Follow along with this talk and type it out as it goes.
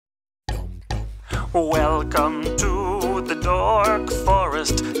Welcome to the Dork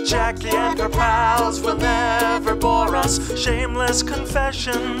Forest. Jackie and her pals will never bore us. Shameless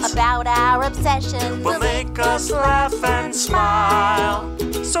confessions about our obsession will make us laugh and smile.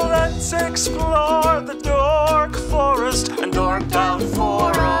 So let's explore the Dork Forest and dork out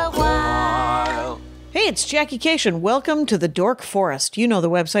for a while. Hey, it's Jackie Cation. Welcome to the Dork Forest. You know the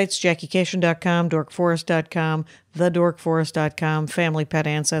websites, JackieCation.com, DorkForest.com, TheDorkForest.com,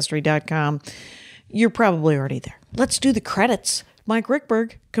 FamilyPetAncestry.com. You're probably already there. Let's do the credits. Mike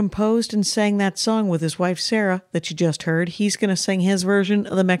Rickberg composed and sang that song with his wife, Sarah, that you just heard. He's going to sing his version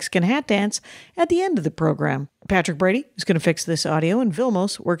of the Mexican hat dance at the end of the program. Patrick Brady is going to fix this audio, and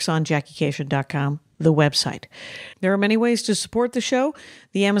Vilmos works on JackieCation.com, the website. There are many ways to support the show.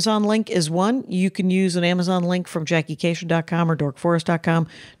 The Amazon link is one. You can use an Amazon link from JackieCation.com or DorkForest.com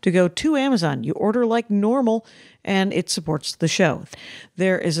to go to Amazon. You order like normal, and it supports the show.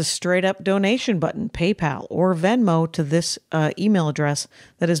 There is a straight-up donation button, PayPal or Venmo, to this email address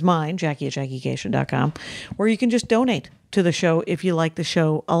that is mine, Jackie at JackieCation.com, where you can just donate to the show if you like the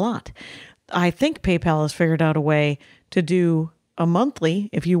show a lot. I think PayPal has figured out a way to do a monthly.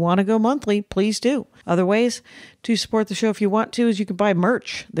 If you want to go monthly, please do. Other ways to support the show if you want to is you can buy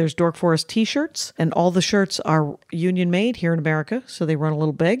merch. There's Dork Forest t-shirts, and all the shirts are union made here in America, so they run a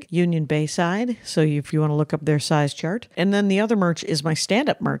little big. Union Bayside, so if you want to look up their size chart. And then the other merch is my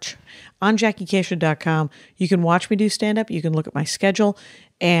stand-up merch. On JackieCation.com, you can watch me do stand-up, you can look at my schedule,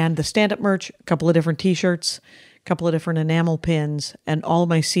 and the stand-up merch, a couple of different t-shirts, couple of different enamel pins, and all of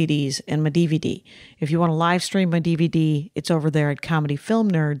my CDs and my DVD. If you want to live stream my DVD, it's over there at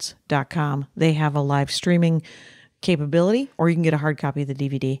comedyfilmnerds.com. They have a live streaming capability, or you can get a hard copy of the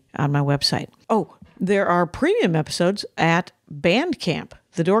DVD on my website. Oh, there are premium episodes at Bandcamp.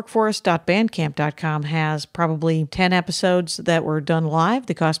 TheDorkForest.bandcamp.com has probably 10 episodes that were done live.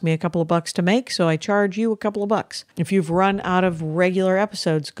 They cost me a couple of bucks to make, so I charge you a couple of bucks. If you've run out of regular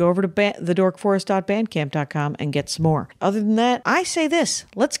episodes, go over to TheDorkForest.bandcamp.com and get some more. Other than that, I say this.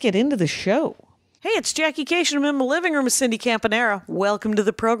 Let's get into the show. Hey, it's Jackie Cation. I'm in my living room with Cindy Camponera. Welcome to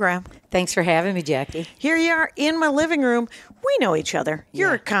the program. Thanks for having me, Jackie. Here you are in my living room. We know each other.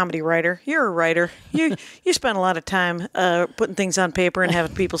 You're a comedy writer. You're a writer. You spend a lot of time putting things on paper and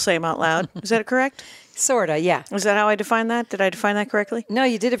having people say them out loud. Is that correct? Sorta, yeah. Is that how I define that? Did I define that correctly? No,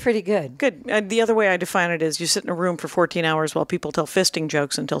 you did it pretty good. Good. The other way I define it is you sit in a room for 14 hours while people tell fisting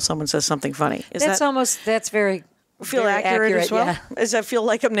jokes until someone says something funny. That's very accurate as well? Yeah. Does that feel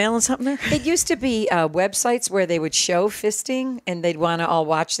like I'm nailing something there? It used to be websites where they would show fisting, and they'd want to all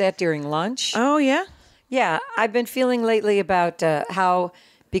watch that during lunch. Oh, yeah? Yeah. I've been feeling lately about how,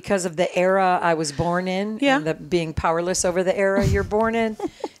 because of the era I was born in, and the being powerless over the era you're born in,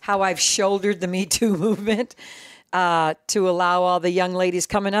 how I've shouldered the Me Too movement to allow all the young ladies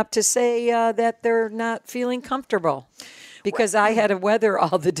coming up to say that they're not feeling comfortable. Because I had to weather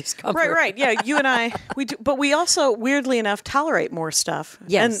all the discomfort. Right. Yeah, you and I, we do, but we also, weirdly enough, tolerate more stuff.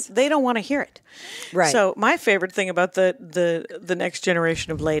 Yes. And they don't want to hear it. Right. So my favorite thing about the next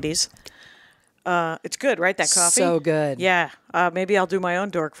generation of ladies, it's good, right? That coffee? So good. Yeah. Maybe I'll do my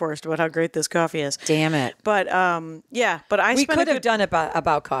own Dork Forest about how great this coffee is. Damn it. But, We could have done it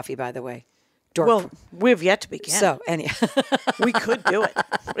about coffee, by the way. Well, we have yet to begin. So, anyhow. We could do it.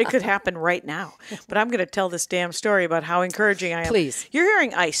 It could happen right now. But I'm going to tell this damn story about how encouraging I am. Please. You're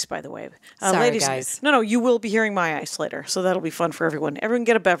hearing ice, by the way. Sorry, ladies, guys. No, you will be hearing my ice later, so that'll be fun for everyone. Everyone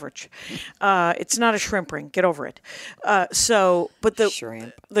get a beverage. It's not a shrimp ring. Get over it. But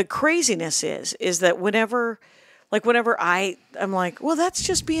the craziness is that whenever I'm like, well, that's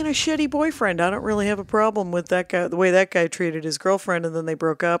just being a shitty boyfriend. I don't really have a problem with that guy, the way that guy treated his girlfriend, and then they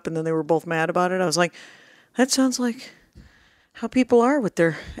broke up, and then they were both mad about it. I was like, that sounds like how people are with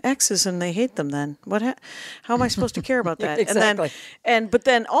their exes, and they hate them. Then how am I supposed to care about that? Exactly. But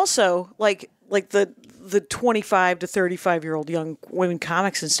then also like the 25 to 35-year-old young women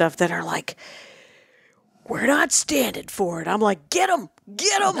comics and stuff that are like, we're not standing for it. I'm like, get them.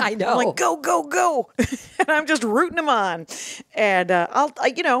 I know. I'm like, go. And I'm just rooting them on. And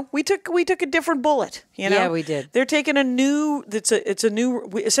we took a different bullet. You know? Yeah, we did. They're taking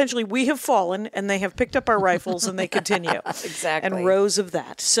essentially we have fallen, and they have picked up our rifles, and they continue. Exactly. And rows of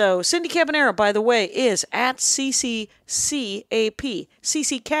that. So Cindy Camponera, by the way, is at CCCAP.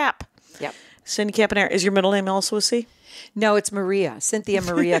 CC Cap. Yep. Cindy Camponera. Is your middle name also a C? No, it's Maria, Cynthia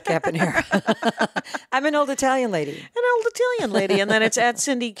Maria Caponera. I'm an old Italian lady. An old Italian lady. And then it's at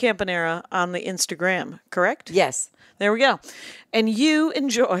Cindy Camponera on the Instagram, correct? Yes. There we go. And you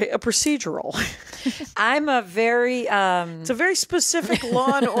enjoy a procedural. I'm a very... It's a very specific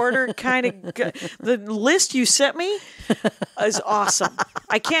Law and Order kind of... The list you sent me is awesome.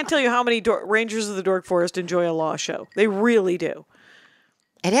 I can't tell you how many Rangers of the Dork Forest enjoy a law show. They really do.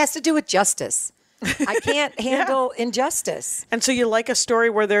 It has to do with justice. I can't handle injustice. And so you like a story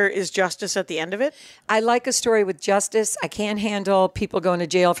where there is justice at the end of it? I like a story with justice. I can't handle people going to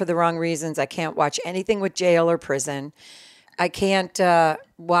jail for the wrong reasons. I can't watch anything with jail or prison. I can't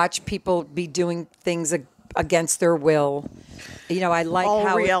watch people be doing things against their will. You know, I like all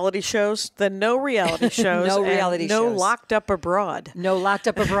how reality shows. Then no reality shows. No reality no shows. Locked Up Abroad. No Locked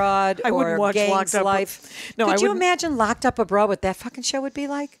Up Abroad. I wouldn't or watch Gangs Locked Up. Life. No, Could you imagine Locked Up Abroad? What that fucking show would be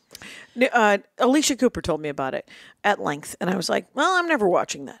like? Alicia Cooper told me about it at length, and I was like, well, I'm never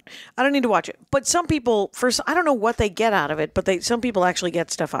watching that. I don't need to watch it. But some people, I don't know what they get out of it, but some people actually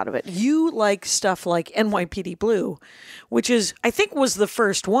get stuff out of it. You like stuff like NYPD Blue, which is, I think, was the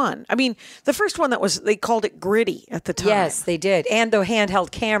first one. I mean, the first one they called it gritty at the time. Yes, they did. And the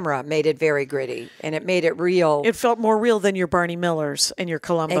handheld camera made it very gritty, and it made it real. It felt more real than your Barney Millers and your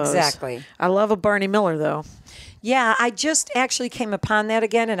Columbos. Exactly. I love a Barney Miller, though. Yeah, I just actually came upon that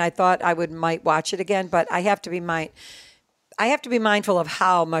again, and I thought I might watch it again, but I have to be mindful of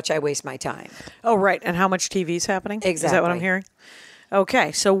how much I waste my time. Oh, right, and how much TV is happening? Exactly. Is that what I'm hearing?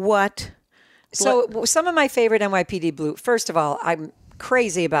 Okay, so what? So some of my favorite NYPD Blue. First of all, I'm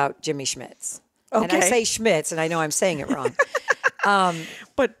crazy about Jimmy Schmitz, and I say Schmitz, and I know I'm saying it wrong.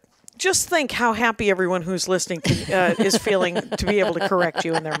 But just think how happy everyone who's listening is feeling to be able to correct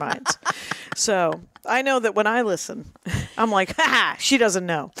you in their minds. So I know that when I listen, I'm like, ha, she doesn't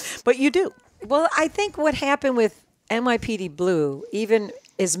know. But you do. Well, I think what happened with NYPD Blue, even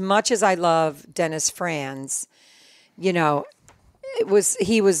as much as I love Dennis Franz, you know, it was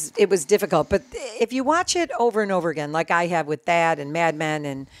difficult. But if you watch it over and over again, like I have with that and Mad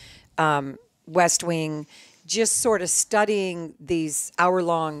Men and West Wing, just sort of studying these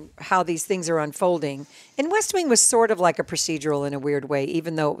hour-long, how these things are unfolding. And West Wing was sort of like a procedural in a weird way,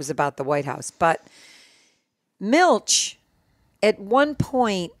 even though it was about the White House. But Milch, at one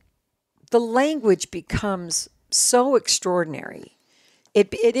point, the language becomes so extraordinary.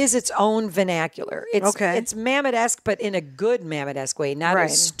 It is its own vernacular. It's Mamet-esque, but in a good Mamet-esque way, not a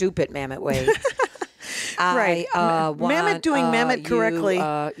stupid Mamet way. Right. Mamet doing Mamet correctly.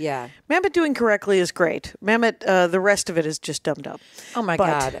 Yeah. Mamet doing correctly is great. Mamet, the rest of it is just dumbed up. Oh, my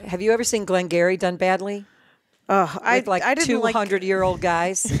God. Have you ever seen Glengarry done badly? With like 200-year-old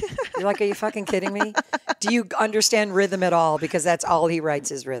guys? You're like, are you fucking kidding me? Do you understand rhythm at all? Because that's all he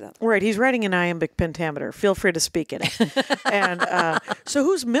writes is rhythm. Right. He's writing an iambic pentameter. Feel free to speak in it. And so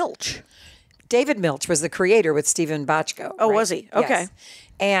who's Milch? David Milch was the creator with Stephen Bochco. Oh, right? was he? Okay.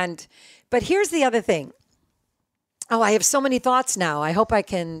 Yes. But here's the other thing. Oh, I have so many thoughts now. I hope I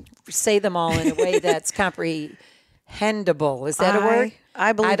can say them all in a way that's comprehensible. Is that a word?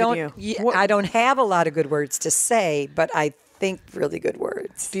 I believe in you. I don't have a lot of good words to say, but I think really good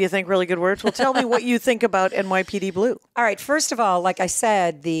words. Do you think really good words? Well, tell me what you think about NYPD Blue. All right. First of all, like I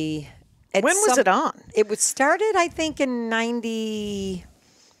said, when was it on? It was started, I think, in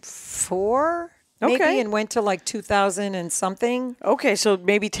 94. Maybe, and went to like 2000 and something. Okay, so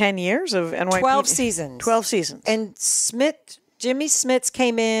maybe 10 years of NYPD. 12 seasons. 12 seasons. And Jimmy Smits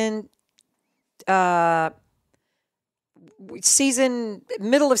came in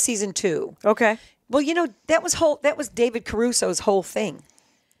middle of season 2. Okay. Well, you know, that was David Caruso's whole thing.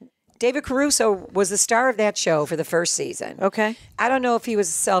 David Caruso was the star of that show for the first season. Okay. I don't know if he was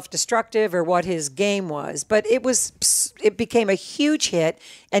self-destructive or what his game was, but it became a huge hit,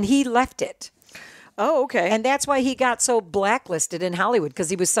 and he left it. Oh, okay. And that's why he got so blacklisted in Hollywood,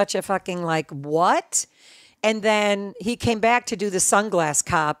 because he was such a fucking like, what? And then he came back to do the Sunglass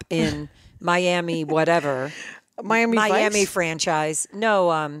Cop in Miami, whatever. Miami Vice? Franchise.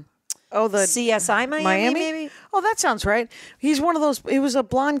 No, the CSI Miami, maybe? Oh, that sounds right. He's one of those, he was a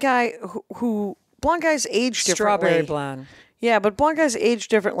blonde guy blonde guys age differently. Strawberry blonde. Yeah, but blonde guys age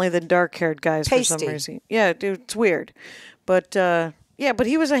differently than dark-haired guys Pasty. For some reason. Yeah, dude, it's weird. But, yeah, but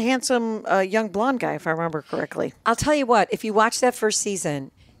he was a handsome young blonde guy, if I remember correctly. I'll tell you what, if you watch that first season,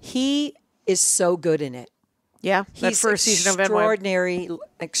 he is so good in it. Yeah, that first season of NYPD.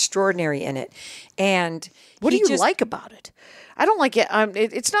 Extraordinary in it. And what do you like about it? I don't like it.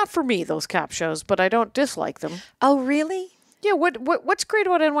 It's not for me, those cop shows, but I don't dislike them. Oh, really? Yeah, what's great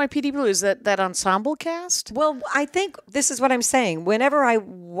about NYPD Blue is that ensemble cast? Well, I think this is what I'm saying. Whenever I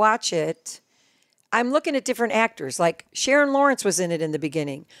watch it, I'm looking at different actors. Like Sharon Lawrence was in it in the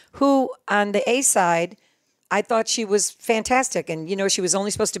beginning, who on the A side, I thought she was fantastic. And, she was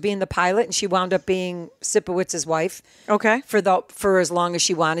only supposed to be in the pilot, and she wound up being Sipowitz's wife. Okay. For as long as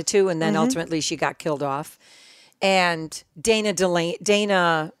she wanted to. And then ultimately she got killed off. And Kim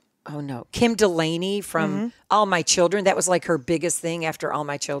Delaney from All My Children. That was like her biggest thing after All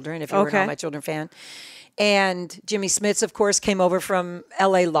My Children, if you were an All My Children fan. And Jimmy Smits, of course, came over from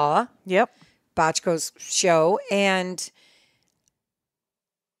L.A. Law. Yep. Bochco's show. And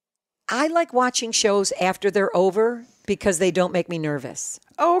I like watching shows after they're over because they don't make me nervous.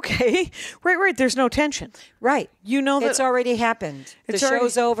 Okay. Right. There's no tension. Right. You know that it's already happened. The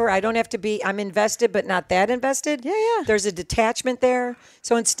show's over. I don't have to be, I'm invested, but not that invested. Yeah. There's a detachment there.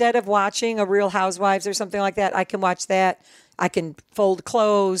 So instead of watching a Real Housewives or something like that, I can watch that. I can fold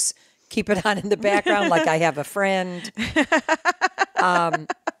clothes, keep it on in the background like I have a friend.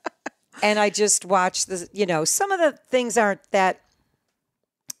 And I just watch some of the things aren't that,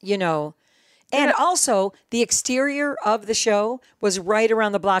 and also the exterior of the show was right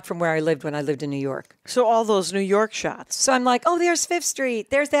around the block from where I lived when I lived in New York. So all those New York shots. So I'm like, oh, there's Fifth Street.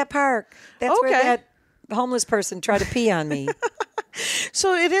 There's that park. That's where that homeless person tried to pee on me.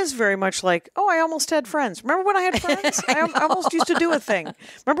 So it is very much like, oh, I almost had friends. Remember when I had friends? I almost used to do a thing.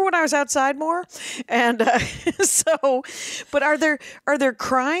 Remember when I was outside more? And but are there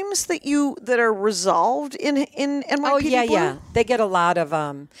crimes that are resolved in NYPD Oh yeah, Blue? yeah. They get a lot of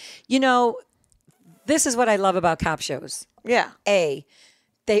this is what I love about cop shows. Yeah. They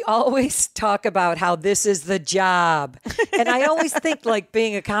always talk about how this is the job. And I always think, like,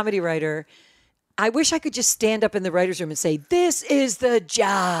 being a comedy writer, I wish I could just stand up in the writer's room and say, this is the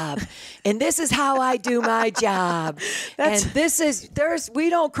job. And this is how I do my job. We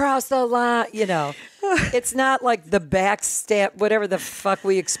don't cross the line, It's not like the backstab, whatever the fuck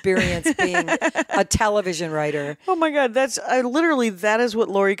we experience being a television writer. Oh my God, that is what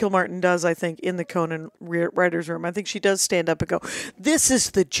Laurie Kilmartin does, I think, in the Conan writer's room. I think she does stand up and go, this is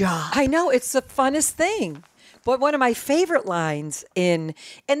the job. I know, it's the funnest thing. But one of my favorite lines and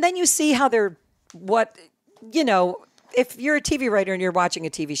then you see how if you're a TV writer and you're watching a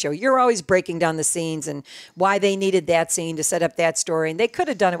TV show, you're always breaking down the scenes and why they needed that scene to set up that story. And they could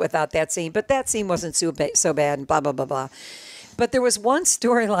have done it without that scene, but that scene wasn't so bad and blah, blah, blah, blah. But there was one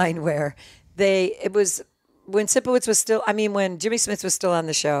storyline where it was when when Jimmy Smits was still on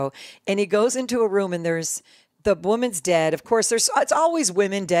the show, and he goes into a room and there's the woman's dead. Of course, it's always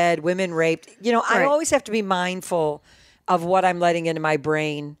women dead, women raped. I always have to be mindful of what I'm letting into my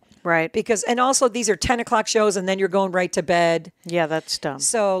brain. Right. And also these are 10 o'clock shows and then you're going right to bed. Yeah, that's dumb.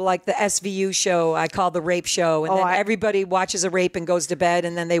 So like the SVU show, I call the rape show. And then everybody watches a rape and goes to bed.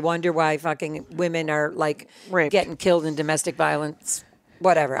 And then they wonder why fucking women are like raped, getting killed in domestic violence.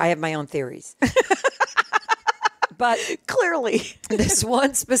 Whatever. I have my own theories. But clearly this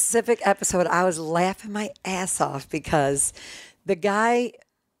one specific episode, I was laughing my ass off because the guy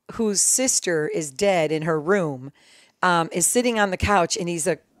whose sister is dead in her room is sitting on the couch, and he's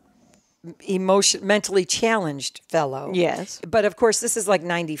a mentally challenged fellow. Yes. But of course, this is like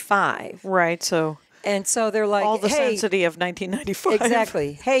 95. Right. So they're like, all the sanctity of 1995.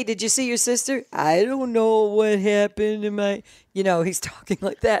 Exactly. Hey, did you see your sister? I don't know what happened to my, he's talking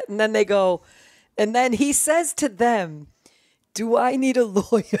like that. And then they go, and then he says to them, do I need a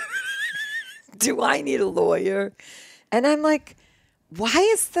lawyer? Do I need a lawyer? And I'm like, why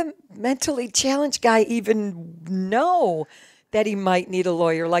is the mentally challenged guy even know that he might need a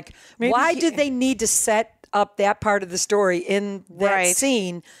lawyer? Like, why did they need to set up that part of the story in that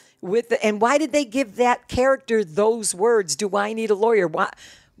scene and why did they give that character those words? Do I need a lawyer?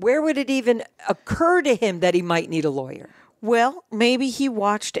 Where would it even occur to him that he might need a lawyer? Well, maybe he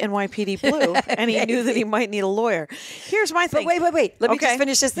watched NYPD Blue and he knew that he might need a lawyer. Here's my thing. But wait. Let me just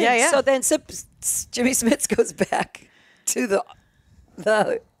finish this thing. Yeah. So then Jimmy Smits goes back to the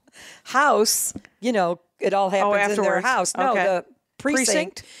house, it all happens in their house. No, the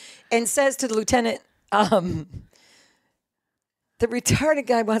precinct. And says to the lieutenant, the retarded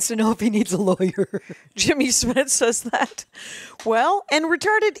guy wants to know if he needs a lawyer. Jimmy Smits says that. Well, and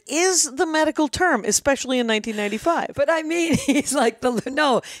retarded is the medical term, especially in 1995. But I mean, he's like,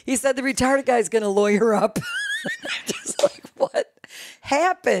 he said the retarded guy's going to lawyer up. Just like, what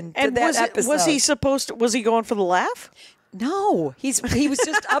happened to that episode? Was he going for the laugh? No, he was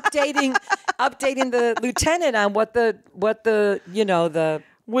just updating the lieutenant on what the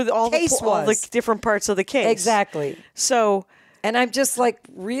with all case all the different parts of the case. Exactly. So And I'm just like,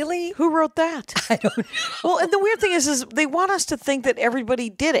 really? Who wrote that? I don't know. Well, and the weird thing is they want us to think that everybody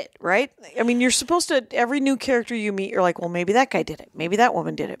did it, right? I mean, you're supposed to, every new character you meet, you're like, well, maybe that guy did it. Maybe that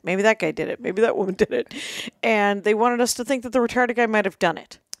woman did it. Maybe that guy did it. Maybe that woman did it. And they wanted us to think that the retarded guy might have done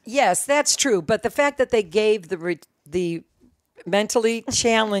it. Yes, that's true. But the fact that they gave the mentally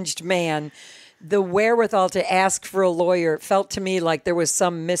challenged man the wherewithal to ask for a lawyer felt to me like there was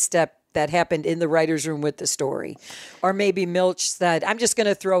some misstep that happened in the writer's room with the story. Or maybe Milch said, I'm just going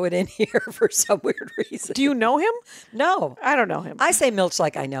to throw it in here for some weird reason. Do you know him? No. I don't know him. I say Milch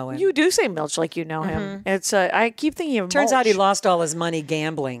like I know him. You do say Milch like you know him. It's I keep thinking of Turns out Mulch. he lost all his money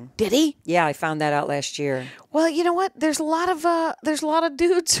gambling. Did he? Yeah, I found that out last year. Well, you know what? There's a lot of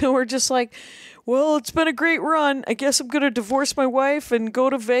dudes who are just like, well, it's been a great run. I guess I'm going to divorce my wife and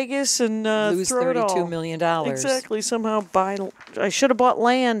go to Vegas and Lose throw it all. $32 million. Exactly. Somehow I should have bought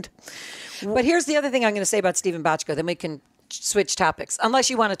land. But here's the other thing I'm going to say about Stephen Bochco. Then we can switch topics,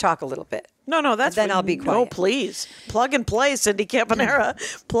 unless you want to talk a little bit. No, that's then I'll be quiet. No, please. Plug and play, Cindy Camponera.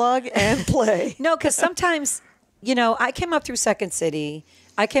 Plug and play. No, because sometimes, I came up through Second City.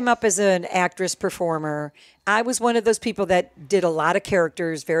 I came up as an actress performer. I was one of those people that did a lot of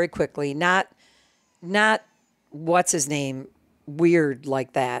characters very quickly. Not what's his name, weird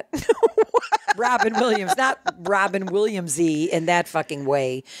like that. Robin Williams, not Robin Williams-y in that fucking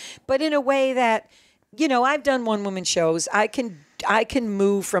way, but in a way that, I've done one-woman shows. I can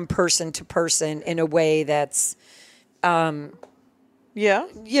move from person to person in a way that's,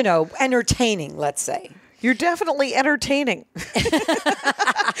 entertaining, let's say. You're definitely entertaining.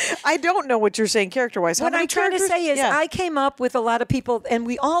 I don't know what you're saying character-wise. What I'm trying to say is I came up with a lot of people, and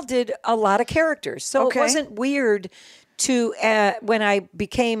we all did a lot of characters. So It wasn't weird to, when I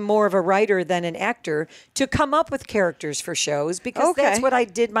became more of a writer than an actor, to come up with characters for shows, because that's what I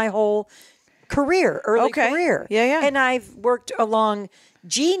did my whole early career. Yeah. And I've worked along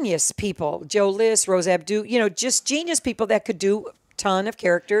genius people, Joe List, Rose Abdu, just genius people that could do ton of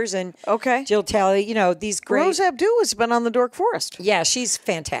characters, and Jill Talley, these great. Rose Abdu has been on the Dork Forest. Yeah, she's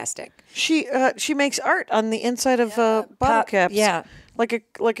fantastic. She makes art on the inside of bottle caps. Yeah. Like a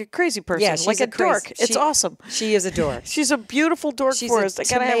crazy person. Yeah, she's like a dork. It's awesome. She is a dork. She's a beautiful dork She's forest. a I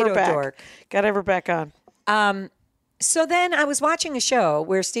gotta have her tomato back. dork. Gotta have her back on. So then I was watching a show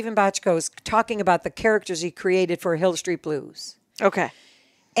where Stephen Bochco is talking about the characters he created for Hill Street Blues. Okay.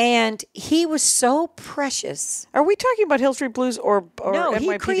 And he was so precious. Are we talking about Hill Street Blues or No,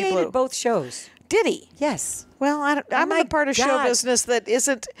 NYPD he created Blue? both shows. Did he? Yes. Well, I'm in a part of show business that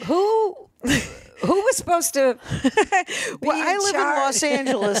isn't. Who was supposed to be Well, I live in Los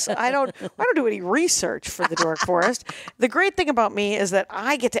Angeles. I don't do any research for the Dork Forest. The great thing about me is that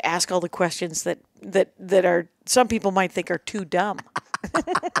I get to ask all the questions that are some people might think are too dumb.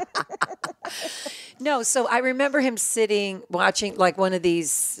 No, so I remember him sitting watching like one of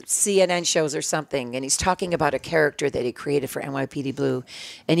these CNN shows or something, and he's talking about a character that he created for NYPD Blue,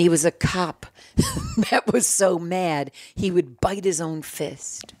 and he was a cop that was so mad he would bite his own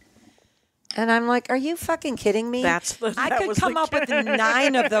fist. And I'm like, are you fucking kidding me? I could come up with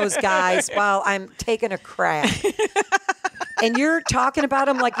 9 of those guys while I'm taking a crap. And you're talking about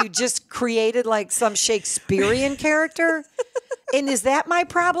him like you just created like some Shakespearean character? And is that my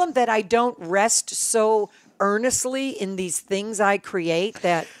problem, that I don't rest so earnestly in these things I create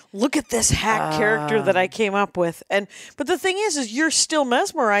that... Look at this hack character that I came up with. But the thing is you're still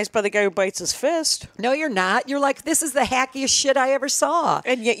mesmerized by the guy who bites his fist. No, you're not. You're like, this is the hackiest shit I ever saw.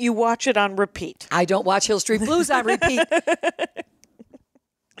 And yet you watch it on repeat. I don't watch Hill Street Blues on repeat.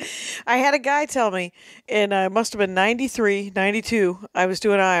 I had a guy tell me, and it must have been 93, 92, I was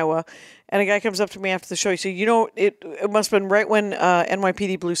doing Iowa, and a guy comes up to me after the show. He said, it must have been right when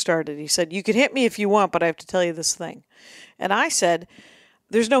NYPD Blue started. He said, you can hit me if you want, but I have to tell you this thing. And I said,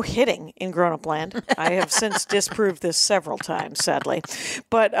 there's no hitting in grown-up land. I have since disproved this several times, sadly.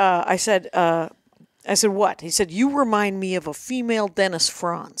 But I said, what? He said, you remind me of a female Dennis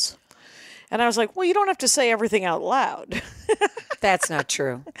Franz. And I was like, well, you don't have to say everything out loud. That's not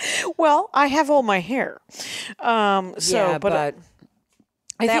true. Well, I have all my hair. But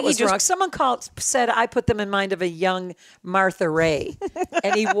that was wrong. Someone said I put them in mind of a young Martha Ray,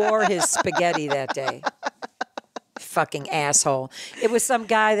 and he wore his spaghetti that day. Fucking asshole. It was some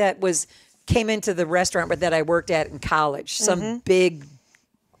guy that came into the restaurant that I worked at in college. Some big,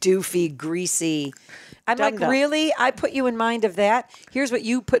 doofy, greasy. I'm like, really? I put you in mind of that? Here's what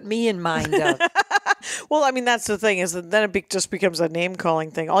you put me in mind of. Well, I mean, that's the thing, is that then it just becomes a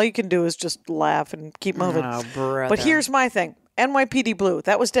name-calling thing. All you can do is just laugh and keep moving. Oh, brother. But here's my thing. NYPD Blue,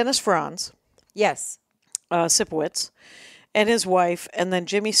 that was Dennis Franz. Yes. Sipowicz, and his wife, and then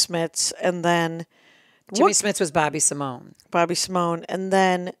Jimmy Smits, and then Jimmy Smits was Bobby Simone. Bobby Simone. And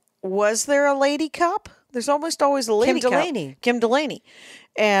then, was there a lady cop? There's almost always a lady cop. Kim Delaney.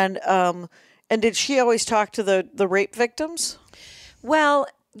 And did she always talk to the rape victims? Well,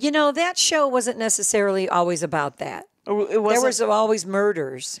 that show wasn't necessarily always about that. There was always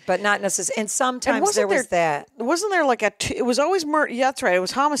murders, but not necessarily. And sometimes there was that. Wasn't there like it was always murder? Yeah, that's right. It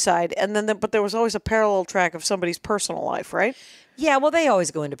was homicide, and then but there was always a parallel track of somebody's personal life, right? Yeah, well, they always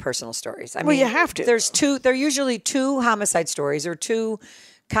go into personal stories. I mean, you mean, have to. There are usually 2 homicide stories or 2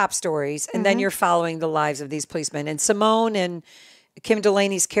 cop stories, and then you're following the lives of these policemen. And Simone and Kim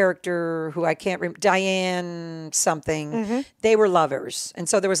Delaney's character, who I can't remember, Diane something, they were lovers. And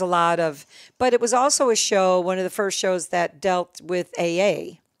so there was a lot of, but it was also a show, one of the first shows that dealt with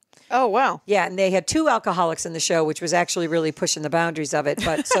AA. Oh, wow. Yeah, and they had 2 alcoholics in the show, which was actually really pushing the boundaries of it.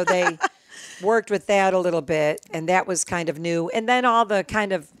 But so they worked with that a little bit, and that was kind of new. And then all the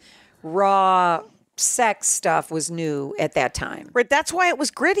kind of raw sex stuff was new at that time. Right, that's why it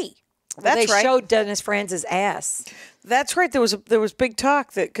was gritty. They showed Dennis Franz's ass. That's right. There was big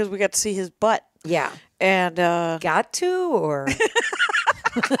talk that because we got to see his butt. Yeah, and got to or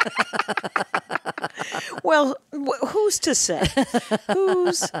well, who's to say?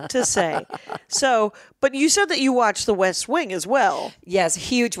 Who's to say? So, but you said that you watched The West Wing as well. Yes,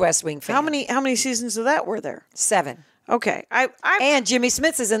 huge West Wing fan. How many seasons of that were there? 7. Okay, and Jimmy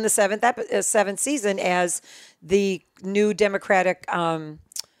Smits is in the 7th season as the new Democratic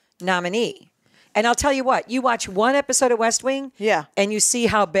nominee. And I'll tell you what, you watch one episode of West Wing, and you see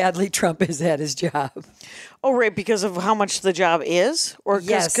how badly Trump is at his job. Oh, right, because of how much the job is? Or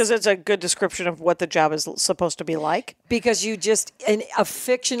because it's a good description of what the job is supposed to be like? Because a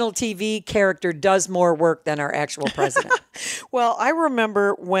fictional TV character does more work than our actual president. Well, I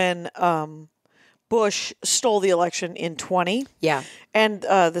remember when Bush stole the election in 20. Yeah. And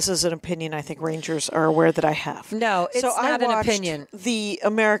this is an opinion I think Rangers are aware that I have. No, it's not an opinion. The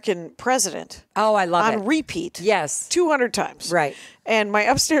American President. Oh, I love it. On repeat. Yes. 200 times. Right. And my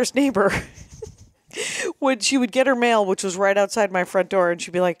upstairs neighbor, she would get her mail, which was right outside my front door, and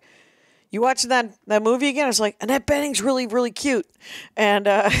she'd be like, "You watching that movie again?" I was like, "Annette Bening's really, really cute." And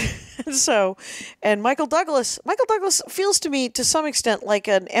and Michael Douglas feels to me to some extent like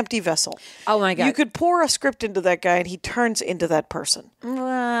an empty vessel. Oh my God. You could pour a script into that guy and he turns into that person.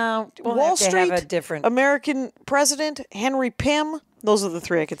 Well, Wall Street, have a different American president, Henry Pym. Those are the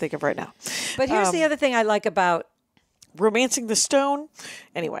 3 I can think of right now. But here's the other thing I like about Romancing the Stone.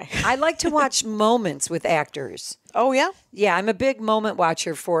 Anyway. I like to watch moments with actors. Oh, yeah? Yeah, I'm a big moment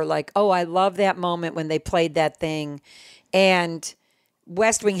watcher for I love that moment when they played that thing. And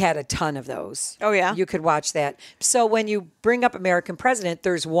West Wing had a ton of those. Oh, yeah? You could watch that. So when you bring up American President,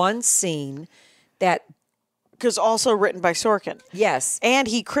 there's one scene that... Because also written by Sorkin. Yes. And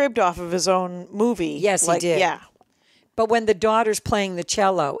he cribbed off of his own movie. Yes, he did. Yeah. But when the daughter's playing the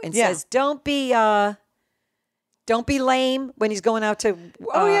cello and says, don't be lame when he's going out to...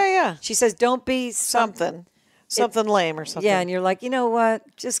 She says, don't be something lame or something. Yeah, and you're like, you know what?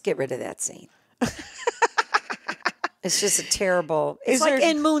 Just get rid of that scene. It's just a terrible... It's like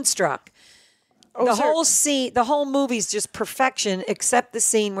in Moonstruck. The whole scene, the whole movie's just perfection, except the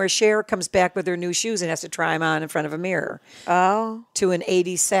scene where Cher comes back with her new shoes and has to try them on in front of a mirror. Oh. To an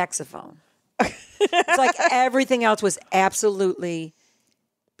 80s saxophone. It's like everything else was absolutely...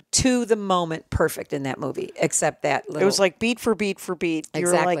 to the moment perfect in that movie, except that little... It was like beat for beat for beat. You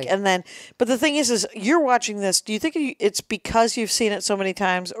exactly. were like, and then, but the thing is you're watching this. Do you think it's because you've seen it so many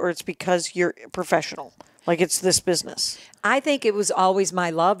times, or it's because you're professional? Like it's this business? I think it was always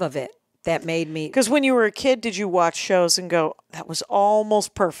my love of it that made me... Because when you were a kid, did you watch shows and go, that was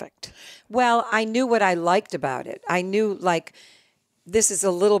almost perfect? Well, I knew what I liked about it. I knew, this is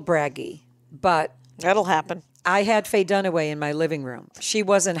a little braggy, but... That'll happen. I had Faye Dunaway in my living room. She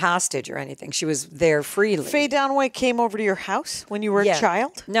wasn't hostage or anything. She was there freely. Faye Dunaway came over to your house when you were a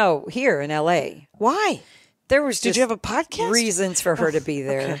child? No, here in L.A. Why? There was just... Did you have a podcast? Reasons for her to be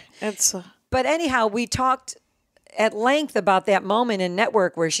there. Okay. But anyhow, we talked at length about that moment in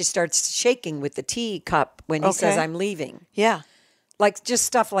Network where she starts shaking with the tea cup when he says, "I'm leaving." Yeah. Just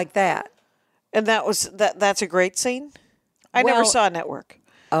stuff like that. And that's a great scene? I never saw Network.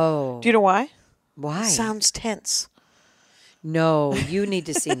 Oh. Do you know why? Why? Sounds tense. No, you need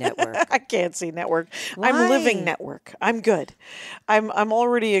to see Network. I can't see Network. Why? I'm living Network. I'm good. I'm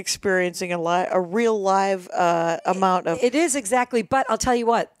already experiencing a real live amount of... It is exactly, but I'll tell you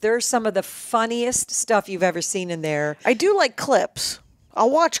what, there's some of the funniest stuff you've ever seen in there. I do like clips. I'll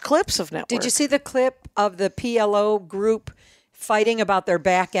watch clips of Network. Did you see the clip of the PLO group fighting about their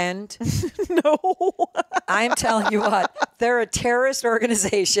back end? No. I'm telling you what, They're a terrorist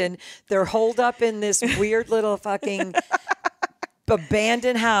organization. They're holed up in this weird little fucking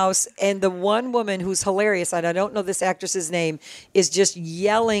abandoned house, and the one woman who's hilarious, and I don't know this actress's name, is just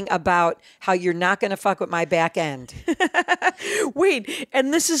yelling about how you're not going to fuck with my back end. Wait,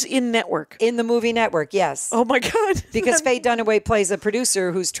 and this is in network? In the movie network, yes. Oh my God. Because Faye Dunaway plays a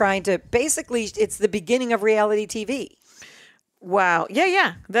producer who's trying to, basically, it's the beginning of reality TV. Wow.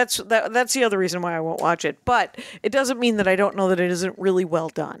 Yeah. That's the other reason why I won't watch it. But it doesn't mean that I don't know that it isn't really well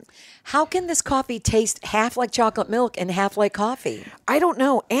done. How can this coffee taste half like chocolate milk and half like coffee? I don't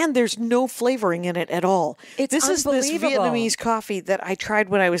know. And there's no flavoring in it at all. This is this Vietnamese coffee that I tried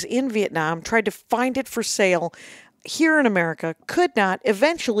when I was in Vietnam, tried to find it for sale here in America, could not.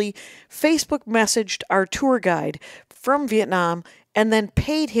 Eventually, Facebook messaged our tour guide from Vietnam and then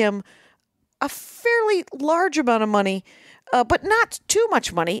paid him a fairly large amount of money. But not too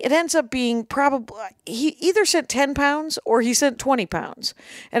much money. It ends up being probably, he either sent 10 pounds or he sent 20 pounds.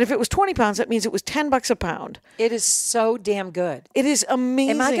 And if it was 20 pounds, that means it was $10 a pound. It is so damn good. It is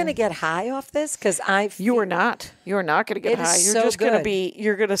amazing. Am I going to get high off this? Because You are not. You are not going to get high. You're just going to be,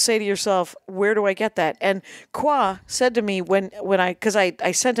 you're going to say to yourself, where do I get that? And Qua said to me because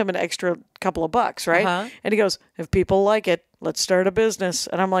I sent him an extra couple of bucks, right? Uh-huh. And he goes, if people like it, let's start a business.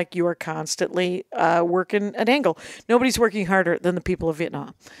 And I'm like, you are constantly working an angle. Nobody's working harder than the people of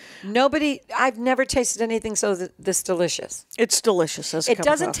Vietnam. I've never tasted anything this delicious. It's delicious as a It cup of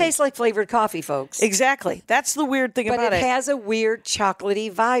doesn't coffee. taste like flavored coffee, folks. Exactly. That's the weird thing But about it has a weird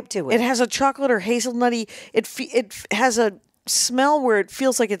chocolatey vibe to it. It has a chocolate or hazelnutty. It has a smell where it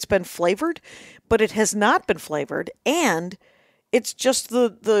feels like it's been flavored, but it has not been flavored. And it's just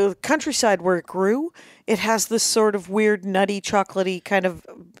the countryside where it grew. It has this sort of weird, nutty, chocolatey kind of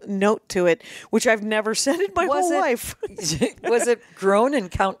note to it, which I've never said in my whole life. Was it grown in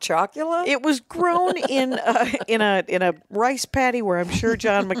Count Chocula? It was grown in a rice paddy where I'm sure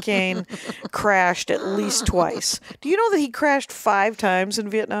John McCain crashed at least twice. Do you know that he crashed 5 times in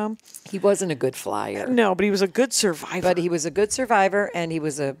Vietnam? He wasn't a good flyer. No, but he was a good survivor. But he was a good survivor, and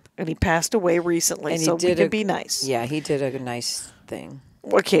he passed away recently, so we can be nice. Yeah, he did a nice thing.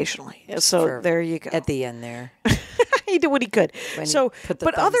 Occasionally. So there you go. At the end there. He did what he could.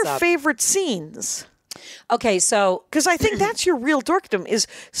 But other up. favorite scenes. Okay, so... Because I think that's your real dorkdom, is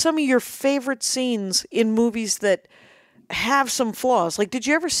some of your favorite scenes in movies that have some flaws. Like, did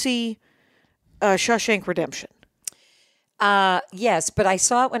you ever see Shawshank Redemption? Yes, but I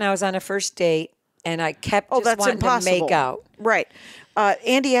saw it when I was on a first date, and I kept wanting to make out. Right.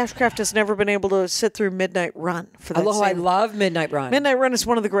 Andy Ashcraft has never been able to sit through Midnight Run for that. I love Midnight Run. Midnight Run is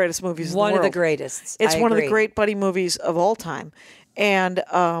one of the greatest movies in the world. One of the greatest. It's one of the great buddy movies of all time. And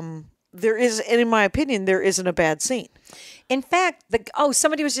in my opinion, there isn't a bad scene. In fact,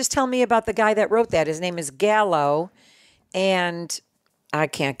 somebody was just telling me about the guy that wrote that. His name is Gallo, and I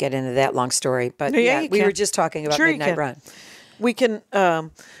can't get into that long story. But we were just talking about Midnight Run. We can,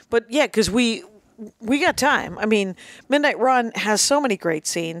 but yeah, because we got time. I mean, Midnight Run has so many great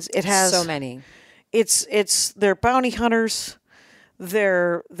scenes. It has so many. They're bounty hunters.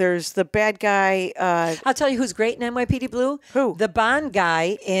 There's the bad guy. I'll tell you who's great in NYPD Blue. Who? The Bond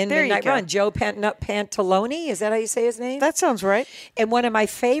guy in Midnight Run. Joe Pantalone. Is that how you say his name? That sounds right. And one of my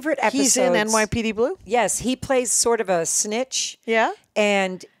favorite episodes. He's in NYPD Blue? Yes. He plays sort of a snitch. Yeah.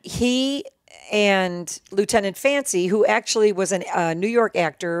 And he and Lieutenant Fancy, who actually was a New York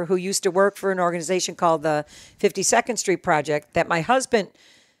actor who used to work for an organization called the 52nd Street Project, that my husband's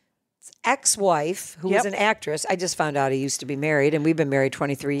ex-wife, who was an actress, I just found out he used to be married, and we've been married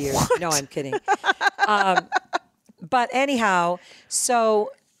 23 years. What? No, I'm kidding. But anyhow,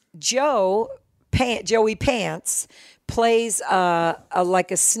 so Joey Pants plays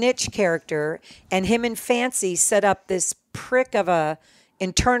like a snitch character, and him and Fancy set up this prick of a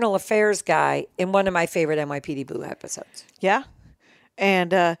internal affairs guy in one of my favorite NYPD Blue episodes. Yeah.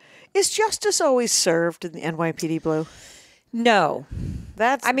 And is justice always served in the NYPD Blue? No.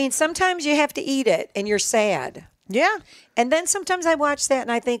 Sometimes you have to eat it and you're sad. Yeah. And then sometimes I watch that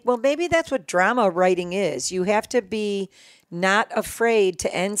and I think, well, maybe that's what drama writing is. You have to be not afraid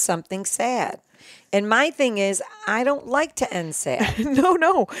to end something sad. And my thing is, I don't like to end sad.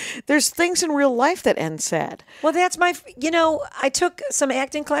 No. There's things in real life that end sad. Well, that's I took some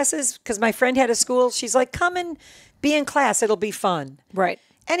acting classes because my friend had a school. She's like, come and be in class. It'll be fun. Right.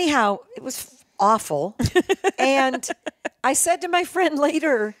 Anyhow, it was awful. And I said to my friend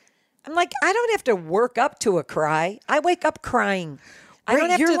later, I'm like, I don't have to work up to a cry. I wake up crying. I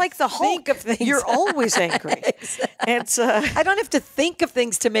don't have You're to like the think Hulk. of things. You're always angry. Exactly. I don't have to think of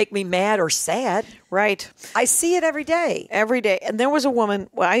things to make me mad or sad. Right. I see it every day. Every day. And there was a woman,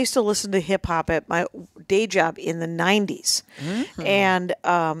 I used to listen to hip hop at my day job in the 90s. And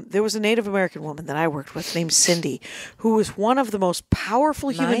there was a Native American woman that I worked with named Cindy, who was one of the most powerful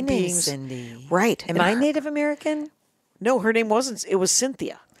human beings. Cindy. Right. Am I Native American? No, her name wasn't. It was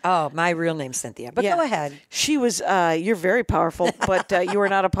Cynthia. Oh, my real name's Cynthia. But go ahead. She was, you're very powerful, but you are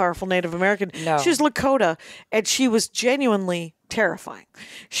not a powerful Native American. No. She was Lakota, and she was genuinely terrifying.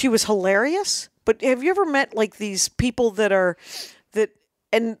 She was hilarious, but have you ever met like these people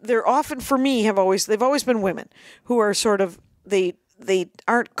and they're often, for me, they've always been women who are sort of, they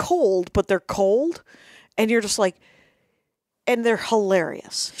aren't cold, but they're cold, and you're just like, and they're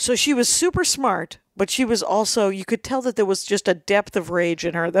hilarious. So she was super smart, but she was also, you could tell that there was just a depth of rage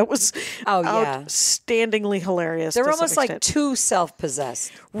in her that was outstandingly hilarious. They're almost like too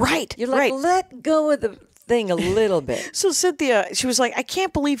self-possessed. Right. You're like, let go of the thing a little bit. So Cynthia, she was like, I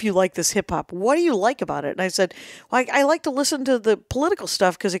can't believe you like this hip hop. What do you like about it? And I said, well, I like to listen to the political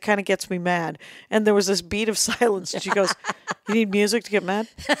stuff because it kind of gets me mad. And there was this beat of silence. And she goes, you need music to get mad?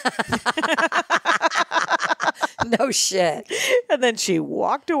 No shit. And then she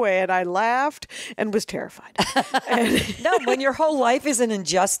walked away, and I laughed and was terrified. No, when your whole life is an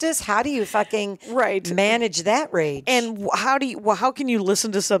injustice, how do you fucking manage that rage? And how can you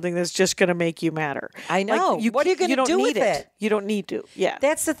listen to something that's just going to make you madder? I know. Like, what are you going to do with it? You don't need to. Yeah.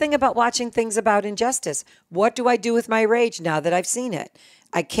 That's the thing about watching things about injustice. What do I do with my rage now that I've seen it?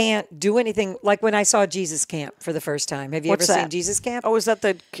 I can't do anything. Like when I saw Jesus Camp for the first time. Have you ever seen Jesus Camp? Oh, is that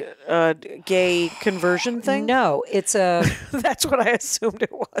the gay conversion thing? No, it's a... That's what I assumed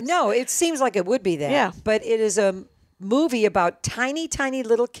it was. No, it seems like it would be that. Yeah. But it is a movie about tiny, tiny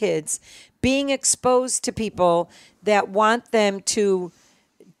little kids being exposed to people that want them to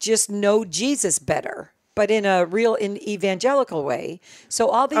just know Jesus better, but in a real evangelical way. So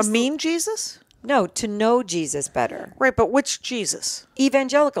all these... A mean Jesus? No, to know Jesus better. Right, but which Jesus?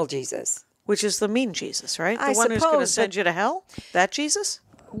 Evangelical Jesus. Which is the mean Jesus, right? The I one who's going to suppose, send you to hell? That Jesus?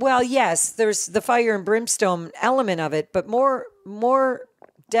 Well, yes, there's the fire and brimstone element of it, but more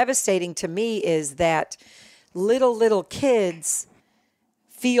devastating to me is that little kids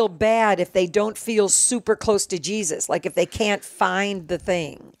feel bad if they don't feel super close to Jesus, like if they can't find the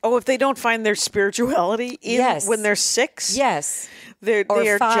thing. Oh, if they don't find their spirituality when they're 6? Yes. They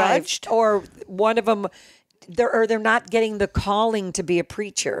are 5, judged? Or one of them, they're not getting the calling to be a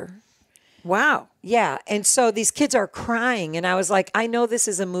preacher. Wow. Yeah. And so these kids are crying. And I was like, I know this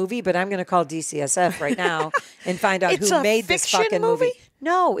is a movie, but I'm going to call DCSF right now and find out who made this fucking movie.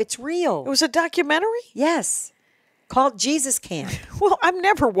 No, it's real. It was a documentary? Yes. Called Jesus Camp. Well, I'm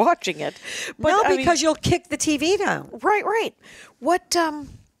never watching it. But no, because you'll kick the TV down. Right. What,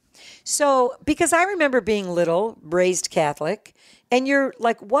 So, because I remember being little, raised Catholic, and you're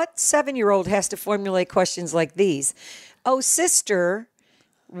like, what 7-year-old has to formulate questions like these? Oh, sister,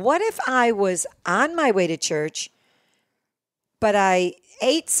 what if I was on my way to church, but I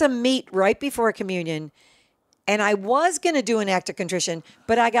ate some meat right before communion, and I was going to do an act of contrition,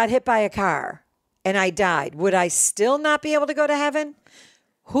 but I got hit by a car and I died? Would I still not be able to go to heaven?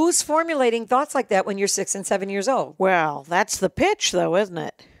 Who's formulating thoughts like that when you're 6 and 7 years old? Well, that's the pitch, though, isn't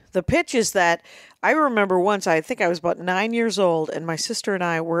it? The pitch is that I remember once, I think I was about 9 years old, and my sister and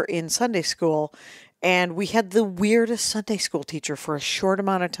I were in Sunday school, and we had the weirdest Sunday school teacher for a short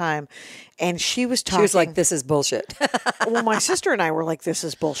amount of time, and she was talking. She was like, this is bullshit. Well, my sister and I were like, this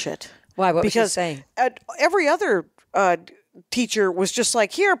is bullshit. Why? What was she saying? Every other teacher was just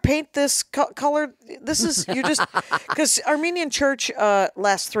like, here, paint this color. This is, you just, because Armenian church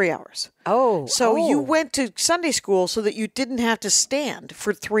lasts 3 hours. So you went to Sunday school so that you didn't have to stand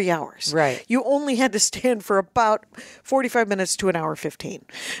for 3 hours. Right. You only had to stand for about 45 minutes to an hour 15.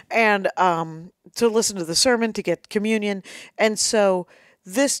 And to listen to the sermon, to get communion. And so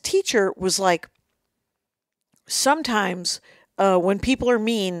this teacher was like, sometimes when people are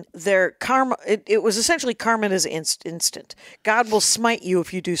mean, their karma, it was essentially karma is instant. God will smite you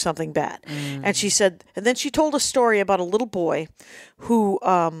if you do something bad. And she said, and then she told a story about a little boy who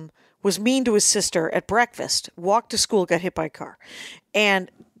was mean to his sister at breakfast, walked to school, got hit by a car.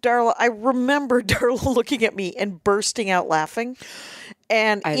 And Darla, I remember Darla looking at me and bursting out laughing.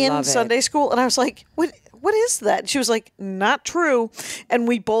 And in Sunday school, and I was like, what is that? And she was like, not true. And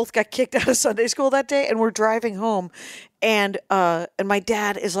we both got kicked out of Sunday school that day, and we're driving home. And my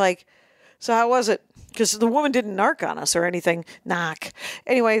dad is like, so how was it? Because the woman didn't narc on us or anything. Knock.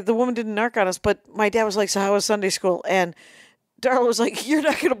 Anyway, the woman didn't narc on us, but my dad was like, so how was Sunday school? And Darla was like, you're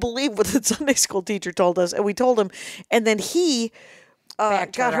not going to believe what the Sunday school teacher told us. And we told him. And then he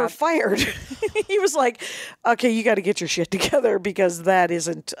Backed got her up. fired. He was like, okay, you got to get your shit together because that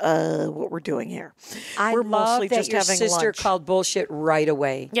isn't what we're doing here. We're love that your sister lunch. called bullshit right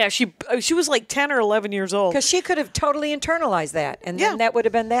away. Yeah, she was like 10 or 11 years old. Because she could have totally internalized that, and then that would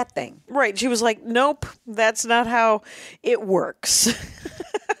have been that thing. Right. She was like, nope, that's not how it works.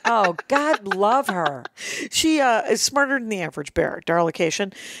 Oh, God love her. She is smarter than the average bear,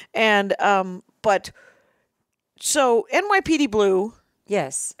 Darlication. And, but, so NYPD Blue.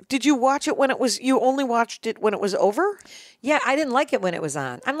 Yes. Did you watch it when you only watched it when it was over? Yeah, I didn't like it when it was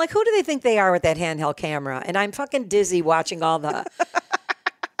on. I'm like, who do they think they are with that handheld camera? And I'm fucking dizzy watching all the...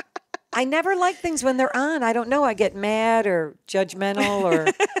 I never like things when they're on. I don't know. I get mad or judgmental or...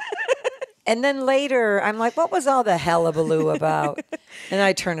 And then later, I'm like, what was all the hullabaloo about? And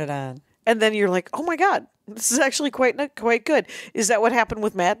I turn it on. And then you're like, oh my God, this is actually quite good. Is that what happened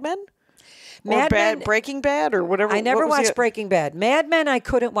with Mad Men? Breaking Bad or whatever? I never watched Breaking Bad. Mad Men I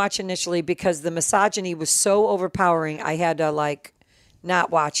couldn't watch initially because the misogyny was so overpowering. I had to not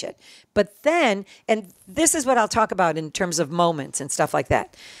watch it. But then, and this is what I'll talk about in terms of moments and stuff like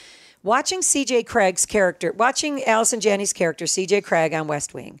that. Watching C.J. Craig's character, watching Allison Janney's character, C.J. Craig on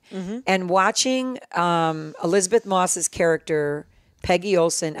West Wing, and watching Elizabeth Moss's character, Peggy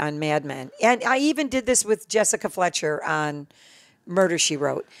Olson on Mad Men. And I even did this with Jessica Fletcher on Murder, She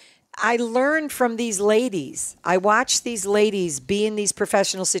Wrote. I learned from these ladies. I watched these ladies be in these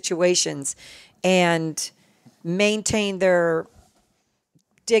professional situations and maintain their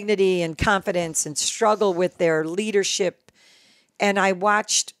dignity and confidence and struggle with their leadership. And I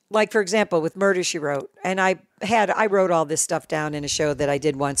watched... Like, for example, with Murder, She Wrote, and I wrote all this stuff down in a show that I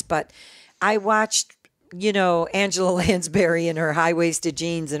did once, but I watched, Angela Lansbury in her high-waisted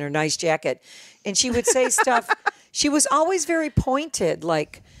jeans and her nice jacket, and she would say stuff. She was always very pointed,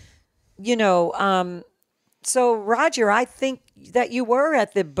 like, so Roger, I think that you were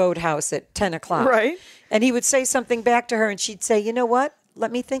at the boathouse at 10 o'clock. Right. And he would say something back to her, and she'd say, you know what?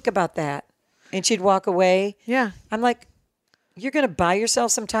 Let me think about that. And she'd walk away. Yeah. I'm like, you're going to buy yourself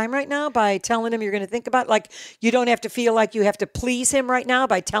some time right now by telling him you're going to think about it? Like, you don't have to feel like you have to please him right now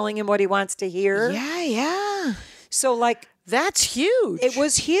by telling him what he wants to hear. Yeah. So, that's huge. It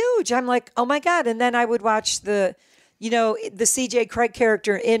was huge. I'm like, oh my God. And then I would watch the C.J. Craig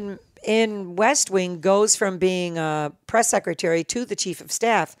character in West Wing goes from being a press secretary to the chief of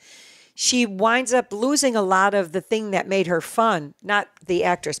staff. She winds up losing a lot of the thing that made her fun, not the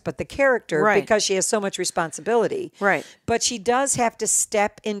actress, but the character, right, because she has so much responsibility. Right. But she does have to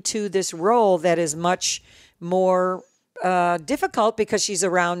step into this role that is much more difficult because she's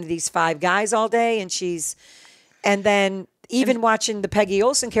around these five guys all day. And then even watching the Peggy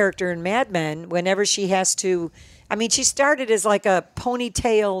Olson character in Mad Men, whenever she has to, she started as like a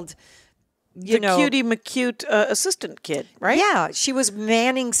ponytailed, cutie McCute assistant kid, right? Yeah, she was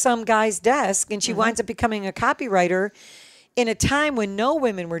manning some guy's desk, and she winds up becoming a copywriter in a time when no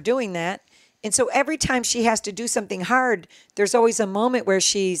women were doing that. And so every time she has to do something hard, there's always a moment where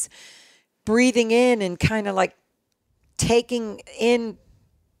she's breathing in and kind of like taking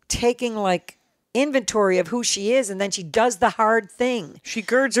like inventory of who she is, and then she does the hard thing. She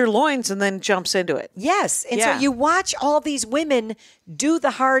girds her loins and then jumps into it. Yes. And so you watch all these women do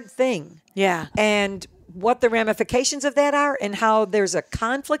the hard thing. Yeah. And what the ramifications of that are and how there's a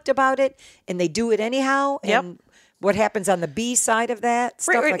conflict about it and they do it anyhow. Yep. And what happens on the B side of that.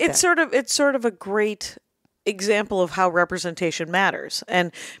 Stuff like it's that. It's sort of a great example of how representation matters.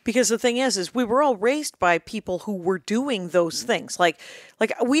 And because the thing is we were all raised by people who were doing those things. Like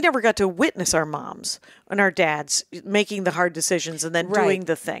we never got to witness our moms and our dads making the hard decisions and then doing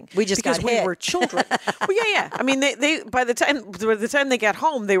the thing. We just because got we hit. were children. Well, yeah. They by the time they got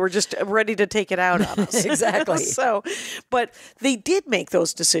home, they were just ready to take it out on us. Exactly. So, but they did make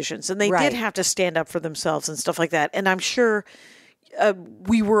those decisions and they did have to stand up for themselves and stuff like that. And I'm sure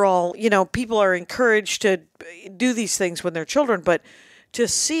we were all, people are encouraged to do these things when they're children, but to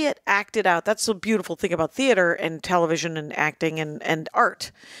see it acted out, that's the beautiful thing about theater and television and acting and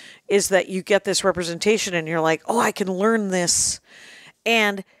art, is that you get this representation and you're like, oh, I can learn this.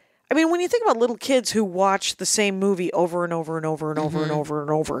 And when you think about little kids who watch the same movie over and over and over and over and over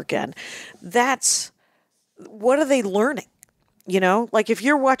and over again, what are they learning? Like if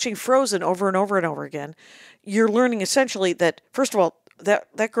you're watching Frozen over and over and over again, you're learning essentially that, first of all,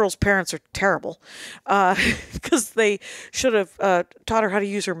 that girl's parents are terrible because they should have taught her how to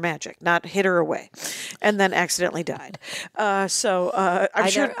use her magic, not hit her away, and then accidentally died. I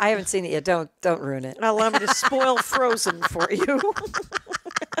haven't seen it yet. Don't ruin it. Allow me to spoil Frozen for you.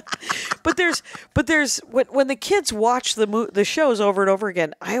 But there's when the kids watch the shows over and over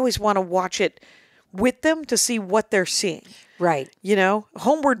again, I always want to watch it with them to see what they're seeing. Right. You know,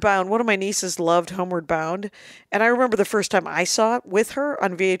 Homeward Bound, one of my nieces loved Homeward Bound. And I remember the first time I saw it with her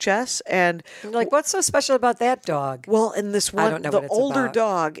on VHS. And Like, what's so special about that dog? well, and this I one, don't know the what it's older about.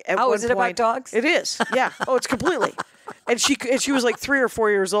 dog. At Oh, one is it about point- dogs? It is. Yeah. Oh, it's completely. And she was like 3 or 4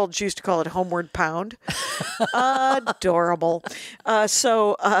 years old. She used to call it Homeward Pound. Adorable.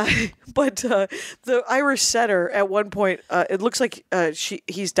 But the Irish setter at one point, it looks like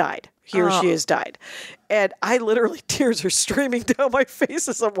he's died. He or she has died. And I literally, tears are streaming down my face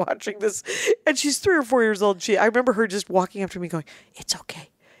as I'm watching this. And she's 3 or 4 years old. I remember her just walking up to me going, "It's okay.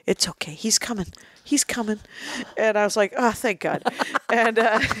 It's okay. He's coming. He's coming." And I was like, "Oh, thank God." And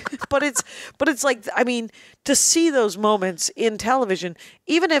but it's like, I mean, to see those moments in television,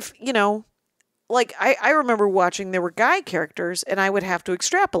 even if, you know, like I remember watching, there were guy characters and I would have to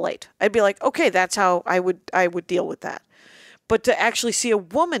extrapolate. I'd be like, "Okay, that's how I would deal with that." But to actually see a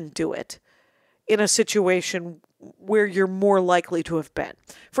woman do it in a situation where you're more likely to have been.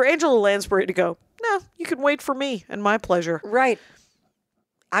 For Angela Lansbury to go, "No, you can wait for me and my pleasure." Right.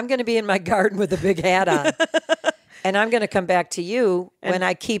 I'm going to be in my garden with a big hat on. And I'm going to come back to you when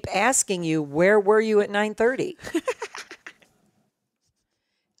I keep asking you, where were you at 9:30?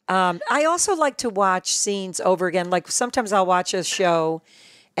 I also like to watch scenes over again. Like sometimes I'll watch a show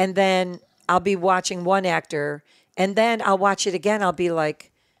and then I'll be watching one actor and then I'll watch it again. I'll be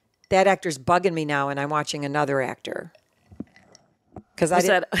like, that actor's bugging me now and I'm watching another actor. Because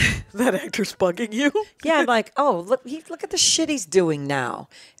that actor's bugging you? Yeah, I'm like, oh, look at the shit he's doing now.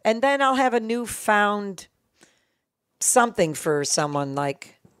 And then I'll have a newfound something for someone.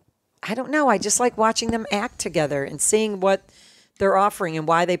 Like, I don't know. I just like watching them act together and seeing what they're offering and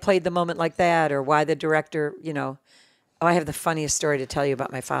why they played the moment like that or why the director, you know. Oh, I have the funniest story to tell you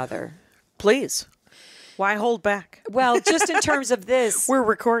about my father. Please. Why hold back? Well, just in terms of this. We're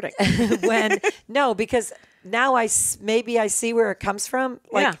recording. Because now I see where it comes from.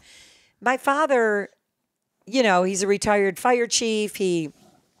 Like, Yeah. My father, you know, he's a retired fire chief.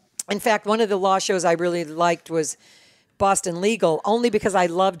 In fact, one of the law shows I really liked was Boston Legal, only because I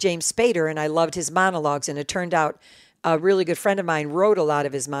loved James Spader and I loved his monologues. And it turned out a really good friend of mine wrote a lot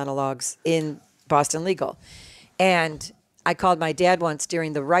of his monologues in Boston Legal. And I called my dad once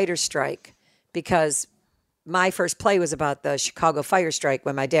during the writer's strike because my first play was about the Chicago fire strike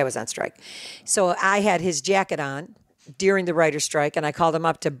when my dad was on strike. So I had his jacket on during the writer's strike, and I called him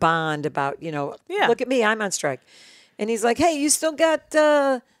up to bond about, you know, look at me, I'm on strike. And he's like, "Hey, you still got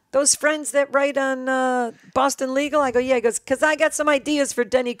those friends that write on Boston Legal?" I go, "Yeah." He goes, "Because I got some ideas for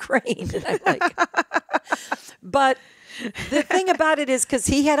Denny Crane." And I'm like, but the thing about it is because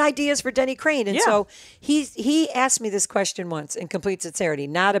he had ideas for Denny Crane. And so he asked me this question once in complete sincerity,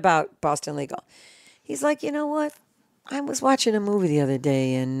 not about Boston Legal. He's like, "You know what? I was watching a movie the other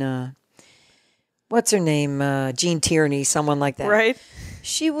day and what's her name? Jean Tierney, someone like that. Right.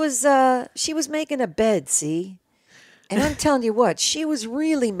 She was making a bed, see? And I'm telling you what, she was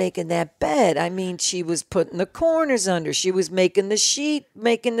really making that bed. I mean, she was putting the corners under. She was making the sheet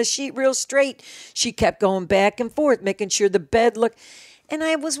real straight. She kept going back and forth, making sure the bed looked." And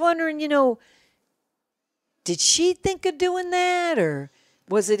I was wondering, you know, did she think of doing that, or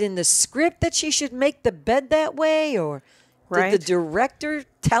was it in the script that she should make the bed that way, or did the director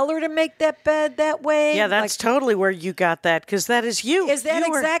tell her to make that bed that way? Yeah, that's totally where you got that, because that is you. Is that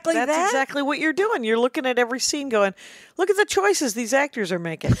exactly that? That's exactly what you're doing. You're looking at every scene going, "Look at the choices these actors are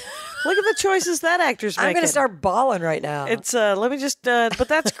making. Look at the choices that actor's making." I'm going to start bawling right now. It's, let me just, but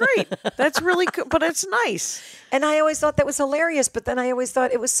that's great. That's really cool, but it's nice. And I always thought that was hilarious, but then I always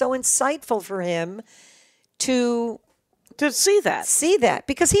thought it was so insightful for him to see that.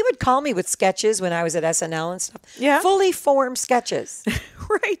 Because he would call me with sketches when I was at SNL and stuff. Yeah. Fully formed sketches.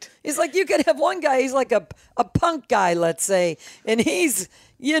 Right. It's like you could have one guy, he's like a punk guy, let's say, and he's,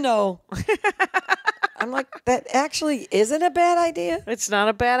 you know, I'm like, that actually isn't a bad idea. It's not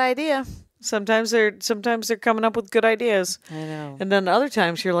a bad idea. Sometimes they're coming up with good ideas. I know. And then other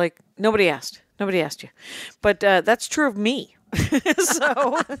times you're like, nobody asked you. But that's true of me.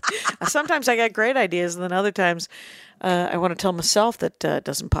 So sometimes I got great ideas, and then other times I want to tell myself that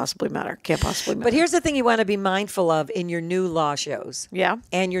doesn't possibly matter, can't possibly matter. But here's the thing you want to be mindful of in your new law shows. Yeah.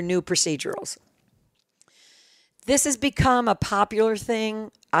 And your new procedurals. This has become a popular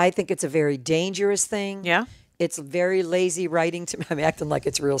thing. I think it's a very dangerous thing. Yeah. It's very lazy writing to me. I'm acting like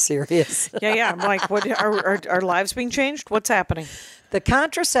it's real serious. Yeah. I'm like, what are lives being changed? What's happening? The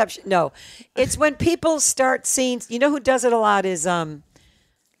contraception. No, it's when people start seeing. You know who does it a lot is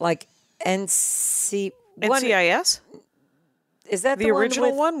like NCIS. Is Is that the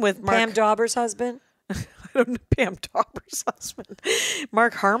original one with Mark? Pam Dauber's husband? don't know Pam Tauber's husband.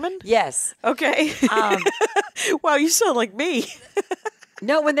 Mark Harmon? Yes. Okay. Wow, you sound like me.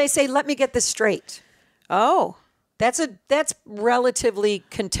 No, when they say, let me get this straight. Oh. That's relatively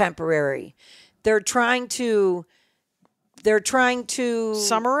contemporary. They're trying to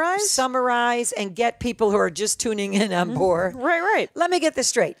summarize and get people who are just tuning in on board. Right. Let me get this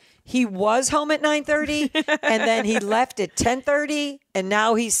straight. He was home at 9:30 and then he left at 10:30 and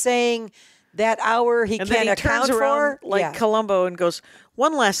now he's saying that hour he and can't then he account turns around for. like Columbo and goes,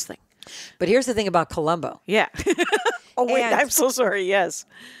 one last thing. But here's the thing about Columbo. Yeah. Oh, wait, And- I'm so sorry. Yes.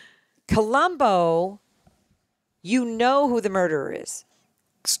 Columbo, you know who the murderer is.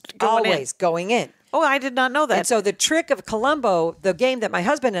 Always going in. Oh, I did not know that. And so the trick of Columbo, the game that my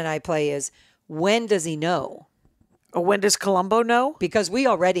husband and I play is, when does he know? Oh, when does Columbo know? Because we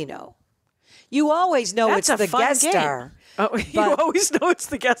already know. You always know That's it's a the fun guest game. star. Oh, you always know it's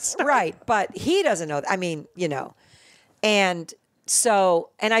the guest star. Right, but he doesn't know. I mean, you know. And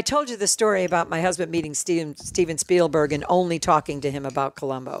so, and I told you the story about my husband meeting Steven Spielberg and only talking to him about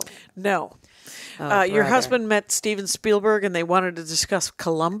Columbo. No. Oh, Your brother. husband met Steven Spielberg and they wanted to discuss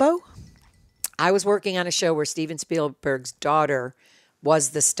Columbo? I was working on a show where Steven Spielberg's daughter was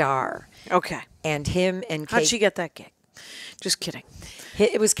the star. Okay. And him and How'd Kate, she get that gig? Just kidding.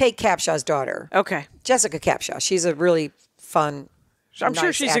 it was Kate Capshaw's daughter. Okay. Jessica Capshaw. She's a really fun, I'm sure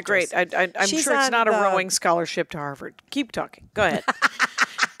nice she's actress. a great. I'm She's sure it's on not a the- rowing scholarship to Harvard. Keep talking. Go ahead.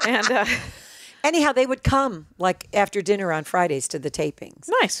 And Anyhow, they would come like after dinner on Fridays to the tapings.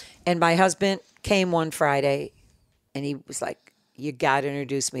 nice. And my husband came one Friday and he was like, you got to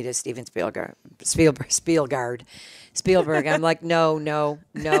introduce me to Steven Spielberg. I'm like, no,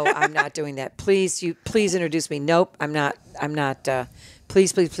 I'm not doing that. Please introduce me. Nope, I'm not.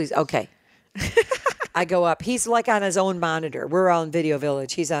 Please. Okay. I go up. He's like on his own monitor. We're all in Video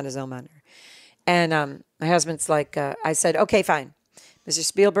Village. He's on his own monitor. And my husband's like, I said, okay, fine. Mr.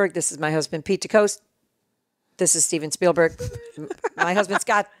 Spielberg, this is my husband, Pete DeCoste. This is Steven Spielberg. My husband's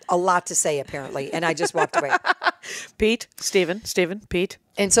got a lot to say, apparently. And I just walked away. Pete, Steven, Pete.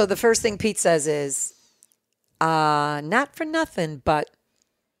 And so the first thing Pete says is, not for nothing, but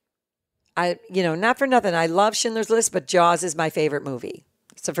not for nothing. I love Schindler's List, but Jaws is my favorite movie.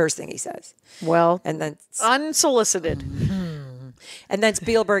 It's the first thing he says. Well, And then unsolicited. And then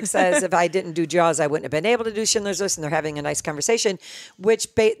Spielberg says, if I didn't do Jaws, I wouldn't have been able to do Schindler's List. And they're having a nice conversation, which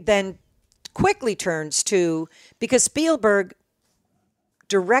then quickly turns to, because Spielberg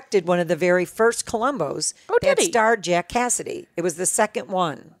directed one of the very first Columbos did that he? starred Jack Cassidy. It was the second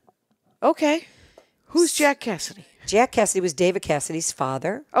one. Okay. Who's Jack Cassidy? Jack Cassidy was David Cassidy's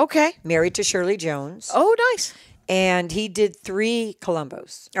father, Okay. married to Shirley Jones. Oh, nice. And he did 3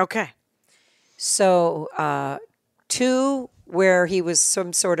 Columbos. Okay. So 2 where he was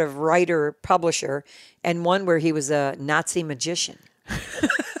some sort of writer, publisher, and 1 where he was a Nazi magician.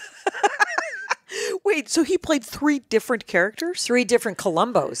 Wait, so he played 3 different characters? 3 different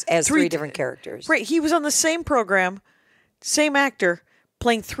Columbos as 3 different characters. Right. He was on the same program, same actor,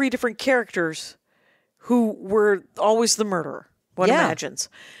 playing 3 different characters who were always the murderer. One Yeah. imagines.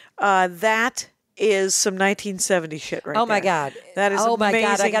 That is some 1970 shit right Oh my there. God. That is Oh my God. I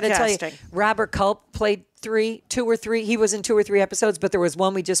amazing got to tell casting. you, Robert Culp played 2 or 3. He was in 2 or 3 episodes, but there was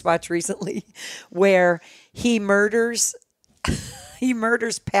one we just watched recently where he murders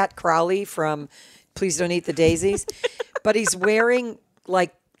Pat Crowley from Please Don't Eat the Daisies, but he's wearing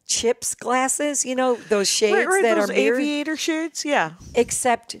like Chips glasses, those shades Right, that those are mirrored. aviator shades? Yeah.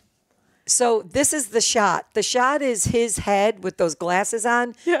 Except, so this is the shot. The shot is his head with those glasses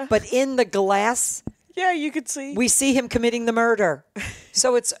on, Yeah. but in the glass, Yeah, you could see. we see him committing the murder.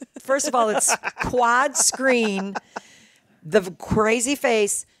 So it's, first of all, it's quad screen, the crazy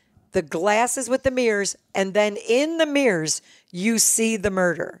face, the glasses with the mirrors, and then in the mirrors, you see the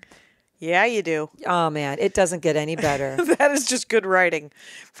murder. Yeah, you do. Oh, man, it doesn't get any better. That is just good writing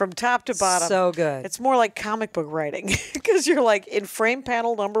from top to bottom. So good. It's more like comic book writing because you're like in frame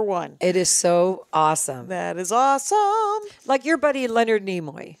panel number 1. It is so awesome. That is awesome. Like your buddy Leonard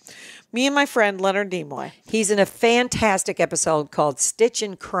Nimoy. Me and my friend Leonard Nimoy. He's in a fantastic episode called Stitch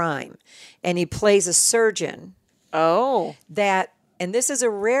in Crime, and he plays a surgeon Oh. that, and this is a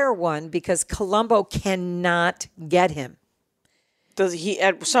rare one because Columbo cannot get him. Does he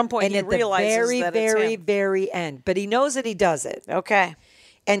at some point And he at the realizes very, that very, it's him? very end, but he knows that he does it. Okay.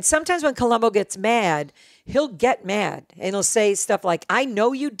 And sometimes when Columbo gets mad, he'll get mad and he'll say stuff like, I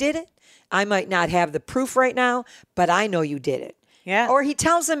know you did it. I might not have the proof right now, but I know you did it. Yeah. Or he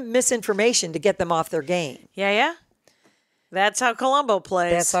tells them misinformation to get them off their game. Yeah. That's how Columbo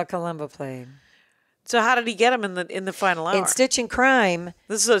plays. That's how Columbo played. So how did he get him in the final hour? In Stitch and Crime,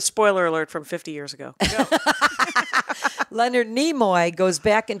 This is a spoiler alert from 50 years ago. Go. Leonard Nimoy goes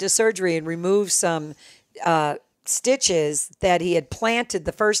back into surgery and removes some stitches that he had planted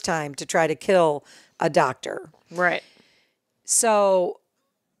the first time to try to kill a doctor. Right. So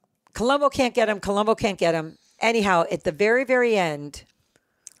Columbo can't get him. Anyhow, at the very, very end,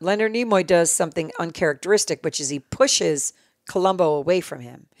 Leonard Nimoy does something uncharacteristic, which is he pushes Columbo away from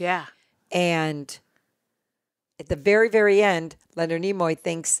him. Yeah. And at the very, very end, Leonard Nimoy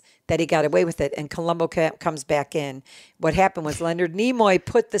thinks that he got away with it, and Columbo comes back in. What happened was Leonard Nimoy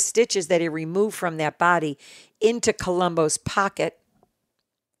put the stitches that he removed from that body into Columbo's pocket,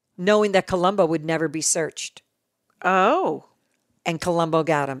 knowing that Columbo would never be searched. Oh. And Columbo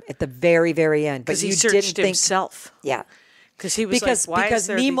got him at the very, very end. Because he searched himself. Yeah. Because he was because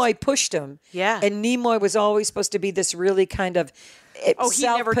Nimoy pushed him. Yeah. And Nimoy was always supposed to be this really kind of he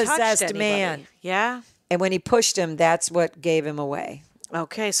never touched self-possessed anybody. man. Yeah. And when he pushed him, that's what gave him away.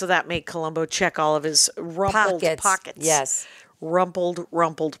 Okay, so that made Columbo check all of his rumpled pockets. Yes.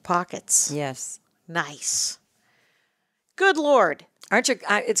 Rumpled pockets. Yes. Nice. Good Lord. Aren't you?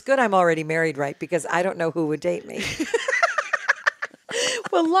 It's good I'm already married, right? Because I don't know who would date me.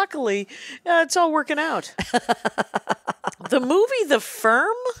 Well, luckily, it's all working out. The movie The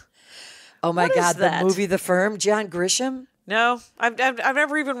Firm? Oh, my What is God. that? The movie The Firm, John Grisham. No, I've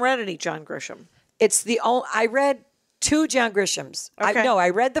never even read any John Grisham. It's the only, I read 2 John Grishams. Okay. I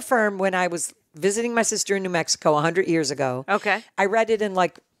read The Firm when I was visiting my sister in New Mexico 100 years ago. Okay. I read it in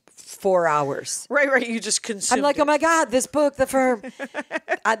like 4 hours. Right. You just consumed I'm like, it. oh my God, this book, The Firm.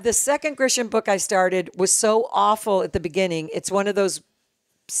 The second Grisham book I started was so awful at the beginning. It's one of those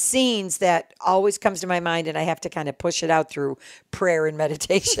scenes that always comes to my mind, and I have to kind of push it out through prayer and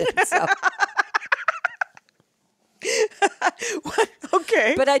meditation. So.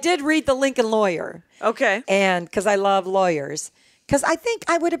 Okay. But I did read The Lincoln Lawyer. Okay. And because I love lawyers. Because I think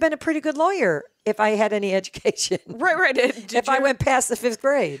I would have been a pretty good lawyer if I had any education. Right. If I went past the 5th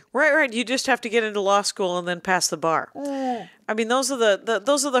grade. Right. You just have to get into law school and then pass the bar. I mean, those are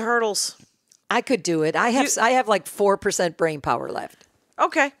the hurdles. I could do it. I have like 4% brain power left.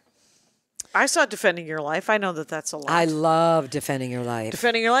 Okay. I saw Defending Your Life. I know that's a lot. I love Defending Your Life.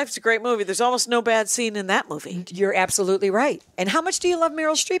 Defending Your Life is a great movie. There's almost no bad scene in that movie. You're absolutely right. And how much do you love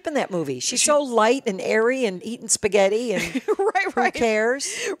Meryl Streep in that movie? She's so light and airy and eating spaghetti and right. who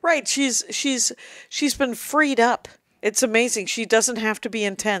cares? Right. She's been freed up. It's amazing. She doesn't have to be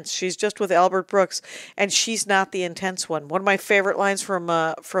intense. She's just with Albert Brooks, and she's not the intense one. One of my favorite lines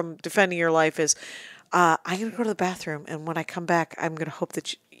from Defending Your Life is, I'm going to go to the bathroom, and when I come back, I'm going to hope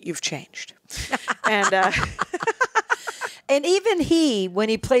that you've changed. And and even he, when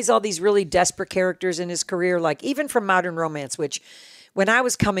he plays all these really desperate characters in his career, like even from Modern Romance, which when I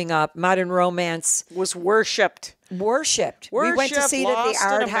was coming up, Modern Romance was worshipped. We went to see it at the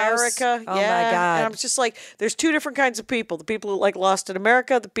Art House. America. Oh my God. And I'm just like, there's 2 different kinds of people. The people who like Lost in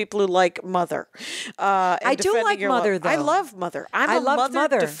America, the people who like Mother. I do like Mother, though. I love Mother. I love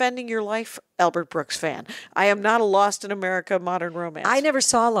Mother Defending Your Life Albert Brooks fan. I am not a Lost in America Modern Romance. I never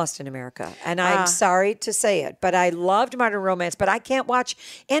saw Lost in America, and I'm sorry to say it, but I loved Modern Romance, but I can't watch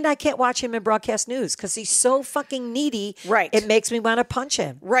him in broadcast news because he's so fucking needy. Right. It makes me want to punch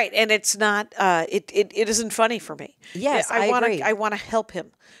him. Right. And it's not, it isn't funny for me. Yes, I agree. I want to help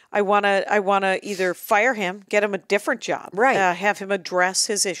him. I want to either fire him, get him a different job, right? Have him address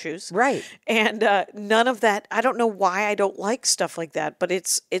his issues, right? And none of that. I don't know why I don't like stuff like that, but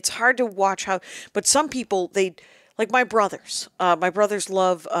it's hard to watch how. But some people, they like my brothers. My brothers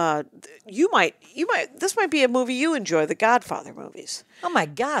love. You might. This might be a movie you enjoy. The Godfather movies. Oh my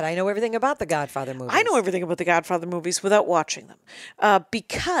God! I know everything about the Godfather movies. I know everything about the Godfather movies without watching them,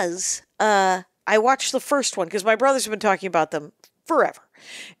 because I watched the first one because my brothers have been talking about them forever.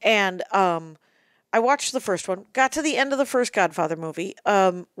 And I watched the first one, got to the end of the first Godfather movie.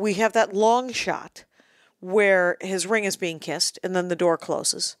 We have that long shot where his ring is being kissed and then the door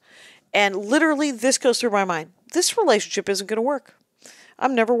closes. And literally this goes through my mind. This relationship isn't going to work.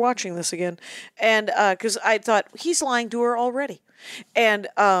 I'm never watching this again. And because I thought he's lying to her already. And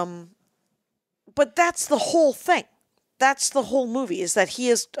but that's the whole thing. That's the whole movie, is that he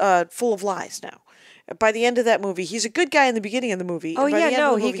is full of lies now. By the end of that movie, he's a good guy in the beginning of the movie. Oh, and by yeah, the end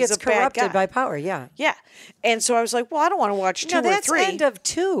of the movie, he gets he's a bad corrupted guy. by power, yeah. Yeah. And so I was like, well, I don't want to watch 2 or 3. No, that's end of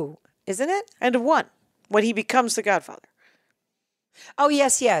 2, isn't it? End of 1, when he becomes the Godfather. Oh,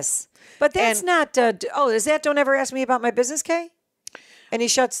 yes. But that's not, is that Don't Ever Ask Me About My Business, Kay? And he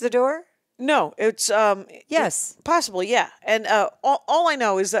shuts the door? No, it's yes, possible, yeah. And all I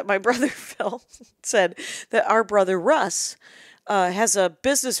know is that my brother Phil said that our brother Russ has a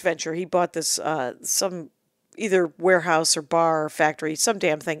business venture. He bought this some either warehouse or bar or factory, some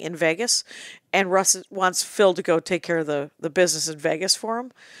damn thing in Vegas, and Russ wants Phil to go take care of the business in Vegas for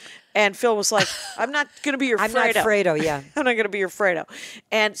him. And Phil was like, I'm not going to be your Fredo. I'm not Fredo, yeah. I'm not going to be your Fredo.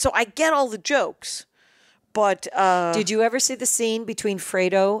 And so I get all the jokes, but... Did you ever see the scene between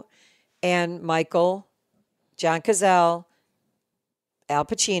Fredo and Michael, John Cazale, Al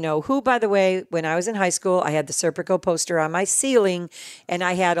Pacino, who, by the way, when I was in high school, I had the Serpico poster on my ceiling, and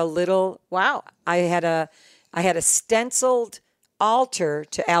I had a little... Wow. I had a stenciled altar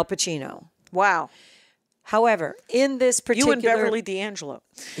to Al Pacino. Wow. However, in this particular... You and Beverly D'Angelo.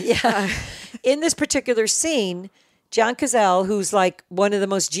 Yeah. In this particular scene, John Cazale, who's like one of the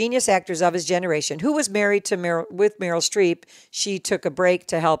most genius actors of his generation, who was married to with Meryl Streep, she took a break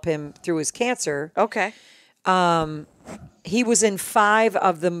to help him through his cancer. Okay. He was in 5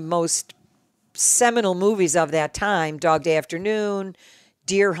 of the most seminal movies of that time: Dog Day Afternoon,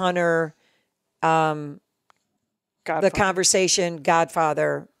 Deer Hunter, The Conversation,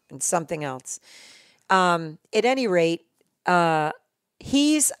 Godfather, and something else. At any rate,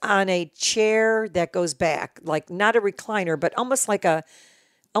 he's on a chair that goes back, like not a recliner, but almost like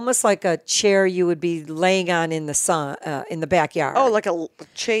a chair you would be laying on in the sun, in the backyard. Oh, like a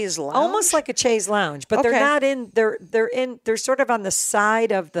chaise lounge? Almost like a chaise lounge, but they're not in. They're sort of on the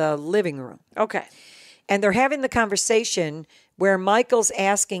side of the living room. Okay. And they're having the conversation where Michael's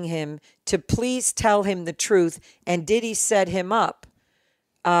asking him to please tell him the truth, and did he set him up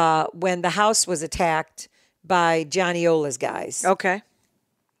when the house was attacked by Johnny Ola's guys? Okay.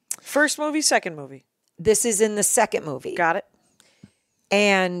 First movie, second movie? This is in the second movie. Got it.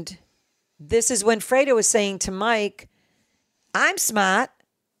 And this is when Fredo was saying to Mike, I'm smart.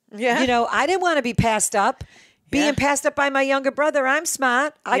 Yeah. You know, I didn't want to be passed up. Being passed up by my younger brother, I'm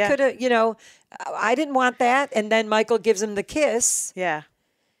smart. I could have, I didn't want that. And then Michael gives him the kiss. Yeah.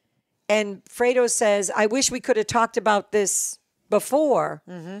 And Fredo says, I wish we could have talked about this before,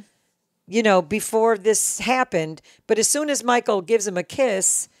 before this happened. But as soon as Michael gives him a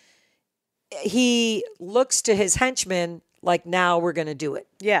kiss, he looks to his henchman like, now we're going to do it.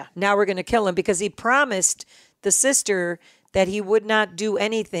 Yeah. Now we're going to kill him, because he promised the sister that he would not do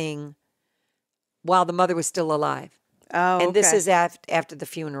anything while the mother was still alive. Oh, and this is after the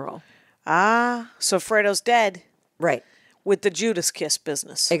funeral. Ah, so Fredo's dead. Right. With the Judas kiss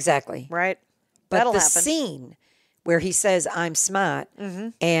business. Exactly. Right? But That'll the happen. scene where he says, I'm smart,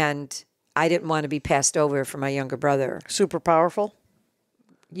 and I didn't want to be passed over for my younger brother. Super powerful.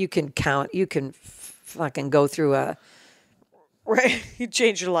 You can fucking go through a... Right. You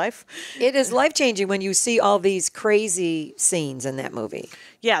change your life. It is life-changing when you see all these crazy scenes in that movie.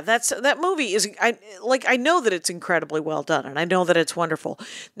 Yeah, that movie is... I know that it's incredibly well done, and I know that it's wonderful.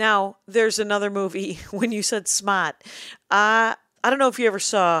 Now, there's another movie, when you said smart. I don't know if you ever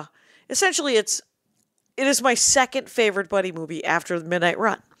saw... Essentially, it is my second favorite buddy movie after The Midnight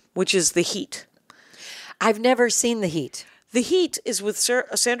Run, which is The Heat. I've never seen The Heat. The Heat is with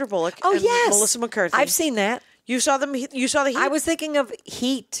Sandra Bullock and yes. Melissa McCarthy. I've seen that. You saw them. You saw The Heat? I was thinking of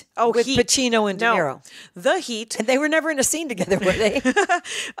Heat with Heat. Pacino and De Niro. No. The Heat. And they were never in a scene together, were they?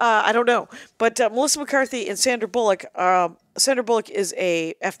 I don't know. But Melissa McCarthy and Sandra Bullock. Sandra Bullock is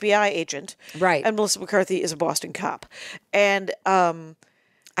a FBI agent. Right. And Melissa McCarthy is a Boston cop. And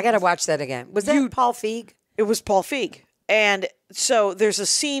I got to watch that again. Was that Paul Feig? It was Paul Feig. And so there's a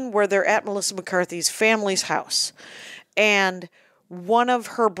scene where they're at Melissa McCarthy's family's house. And one of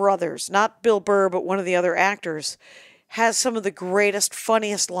her brothers, not Bill Burr, but one of the other actors, has some of the greatest,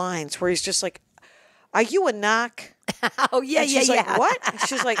 funniest lines where he's just like, are you a knock? Oh, yeah, and she's like, what?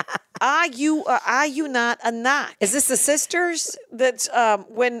 She's like, are you not a knock? Is this the sisters? That's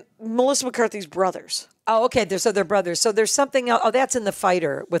when Melissa McCarthy's brothers. Oh, okay. So they're brothers. So there's something else. Oh, that's in The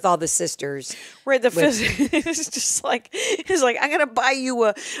Fighter with all the sisters. Right. It's just like, he's like, I'm gonna buy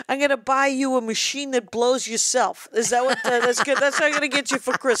you a machine that blows yourself. Is that what? That's good. That's what I'm gonna get you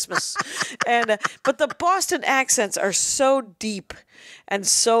for Christmas. And but the Boston accents are so deep and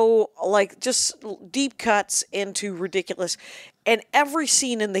so like just deep cuts into ridiculous. And every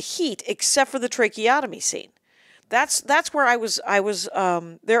scene in The Heat, except for the tracheotomy scene. That's where I was.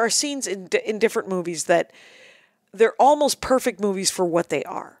 There are scenes in different movies that they're almost perfect movies for what they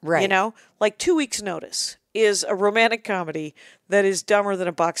are. Right. You know, like 2 Weeks Notice is a romantic comedy that is dumber than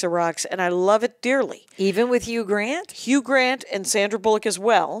a box of rocks, and I love it dearly. Even with Hugh Grant? Hugh Grant and Sandra Bullock as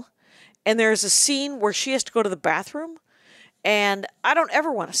well. And there's a scene where she has to go to the bathroom, and I don't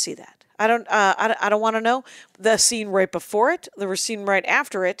ever want to see that. I don't want to know. The scene right before it, the scene right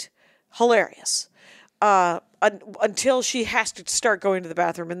after it, hilarious. until she has to start going to the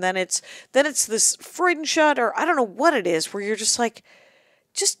bathroom, and then it's this Freudenstadt, or I don't know what it is, where you're just like,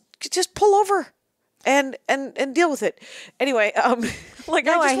 just pull over and deal with it. Anyway, like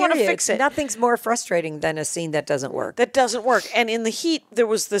I just want to fix it. Nothing's more frustrating than a scene that doesn't work. And in The Heat, there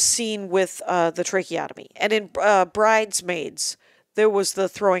was the scene with the tracheotomy, and in Bridesmaids, there was the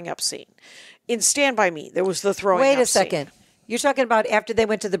throwing up scene. In Stand By Me, there was the throwing up scene. Wait a second. You're talking about after they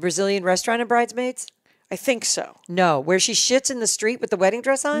went to the Brazilian restaurant in Bridesmaids? I think so. No, where she shits in the street with the wedding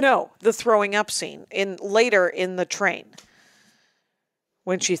dress on? No, the throwing up scene later in the train.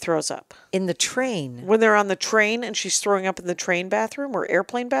 When she throws up. In the train? When they're on the train and she's throwing up in the train bathroom or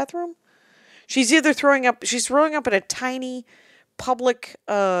airplane bathroom. She's throwing up in a tiny public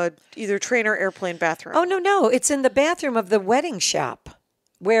either train or airplane bathroom. Oh, no. It's in the bathroom of the wedding shop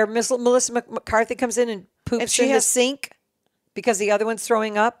where Melissa McCarthy comes in and poops in the sink because the other one's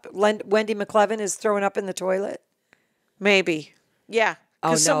throwing up. Wendy McLevin is throwing up in the toilet. Maybe. Yeah.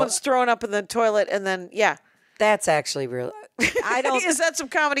 Because someone's throwing up in the toilet and then, yeah. That's actually real. I don't. Is that some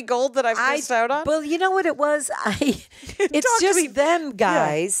comedy gold that I've missed out on? Well, you know what it was? It's just them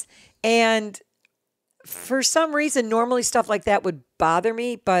guys. Yeah. And for some reason, normally stuff like that would bother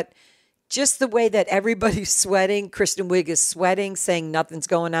me. But just the way that everybody's sweating, Kristen Wiig is sweating, saying nothing's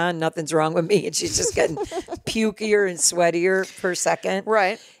going on, nothing's wrong with me. And she's just getting pukier and sweatier per second.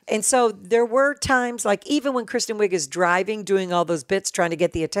 Right. And so there were times, like even when Kristen Wiig is driving, doing all those bits, trying to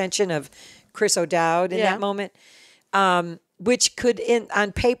get the attention of Chris O'Dowd in that moment, which could,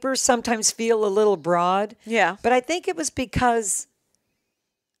 on paper, sometimes feel a little broad. Yeah. But I think it was because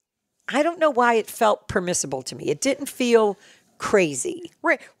I don't know why it felt permissible to me. It didn't feel crazy.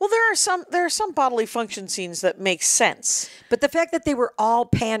 Right. Well, there are some bodily function scenes that make sense. But the fact that they were all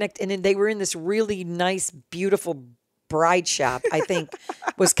panicked and they were in this really nice, beautiful bride shop, I think,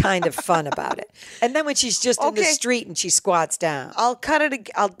 was kind of fun about it. And then when she's just in the street and she squats down, I'll cut it.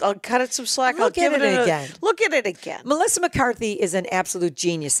 I'll cut it some slack. Look at it again. Look at it again. Melissa McCarthy is an absolute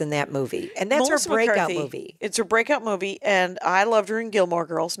genius in that movie, and that's her breakout movie. It's her breakout movie, and I loved her in Gilmore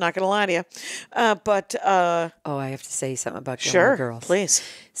Girls. Not going to lie to you, but I have to say something about Gilmore Girls. Please.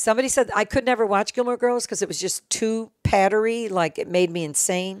 Somebody said I could never watch Gilmore Girls because it was just too pattery. Like it made me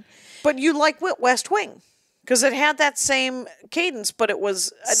insane. But you like West Wing. Because it had that same cadence, but it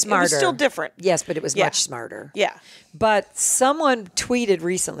was smarter. It was still different. Yes, but it was much smarter. Yeah. But someone tweeted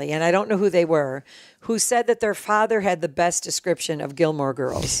recently, and I don't know who they were, who said that their father had the best description of Gilmore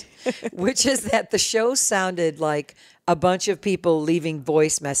Girls, which is that the show sounded like a bunch of people leaving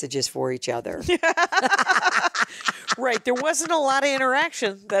voice messages for each other. Right. There wasn't a lot of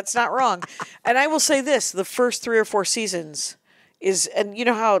interaction. That's not wrong. And I will say this, the first 3 or 4 seasons is, and you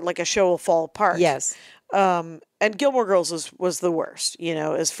know how like a show will fall apart. Yes. And Gilmore Girls was the worst,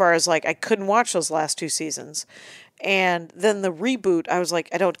 as far as like I couldn't watch those last 2 seasons. And then the reboot, I was like,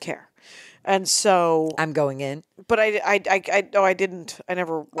 I don't care. And so I'm going in. But I didn't. I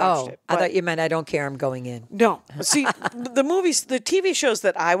never watched it. I thought you meant I don't care, I'm going in. No. See, the movies, the TV shows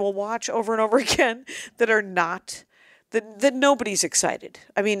that I will watch over and over again that are not that nobody's excited.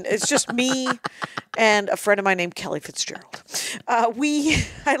 I mean, it's just me and a friend of mine named Kelly Fitzgerald.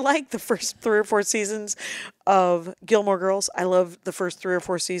 I like the first 3 or 4 seasons of Gilmore Girls. I love the first 3 or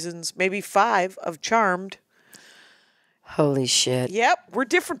 4 seasons, maybe 5 of Charmed. Holy shit. Yep. We're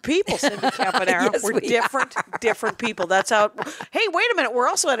different people, Cindy Camponera. Yes, we're different people. That's how. Hey, wait a minute. We're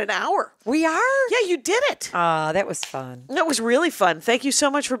also at an hour. We are? Yeah, you did it. That was fun. That was really fun. Thank you so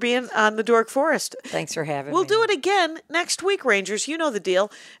much for being on the Dork Forest. Thanks for having me. We'll do it again next week, Rangers. You know the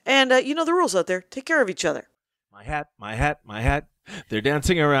deal. And you know the rules out there. Take care of each other. My hat, my hat, my hat. They're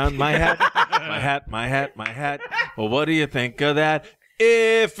dancing around my hat. My hat, my hat, my hat. Well, what do you think of that?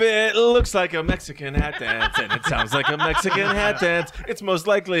 If it looks like a Mexican hat dance and it sounds like a Mexican hat dance, it's most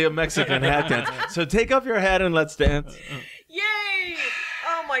likely a Mexican hat dance. So take off your hat and let's dance. Yay!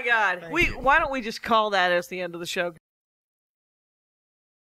 Oh my God. Why don't we just call that as the end of the show?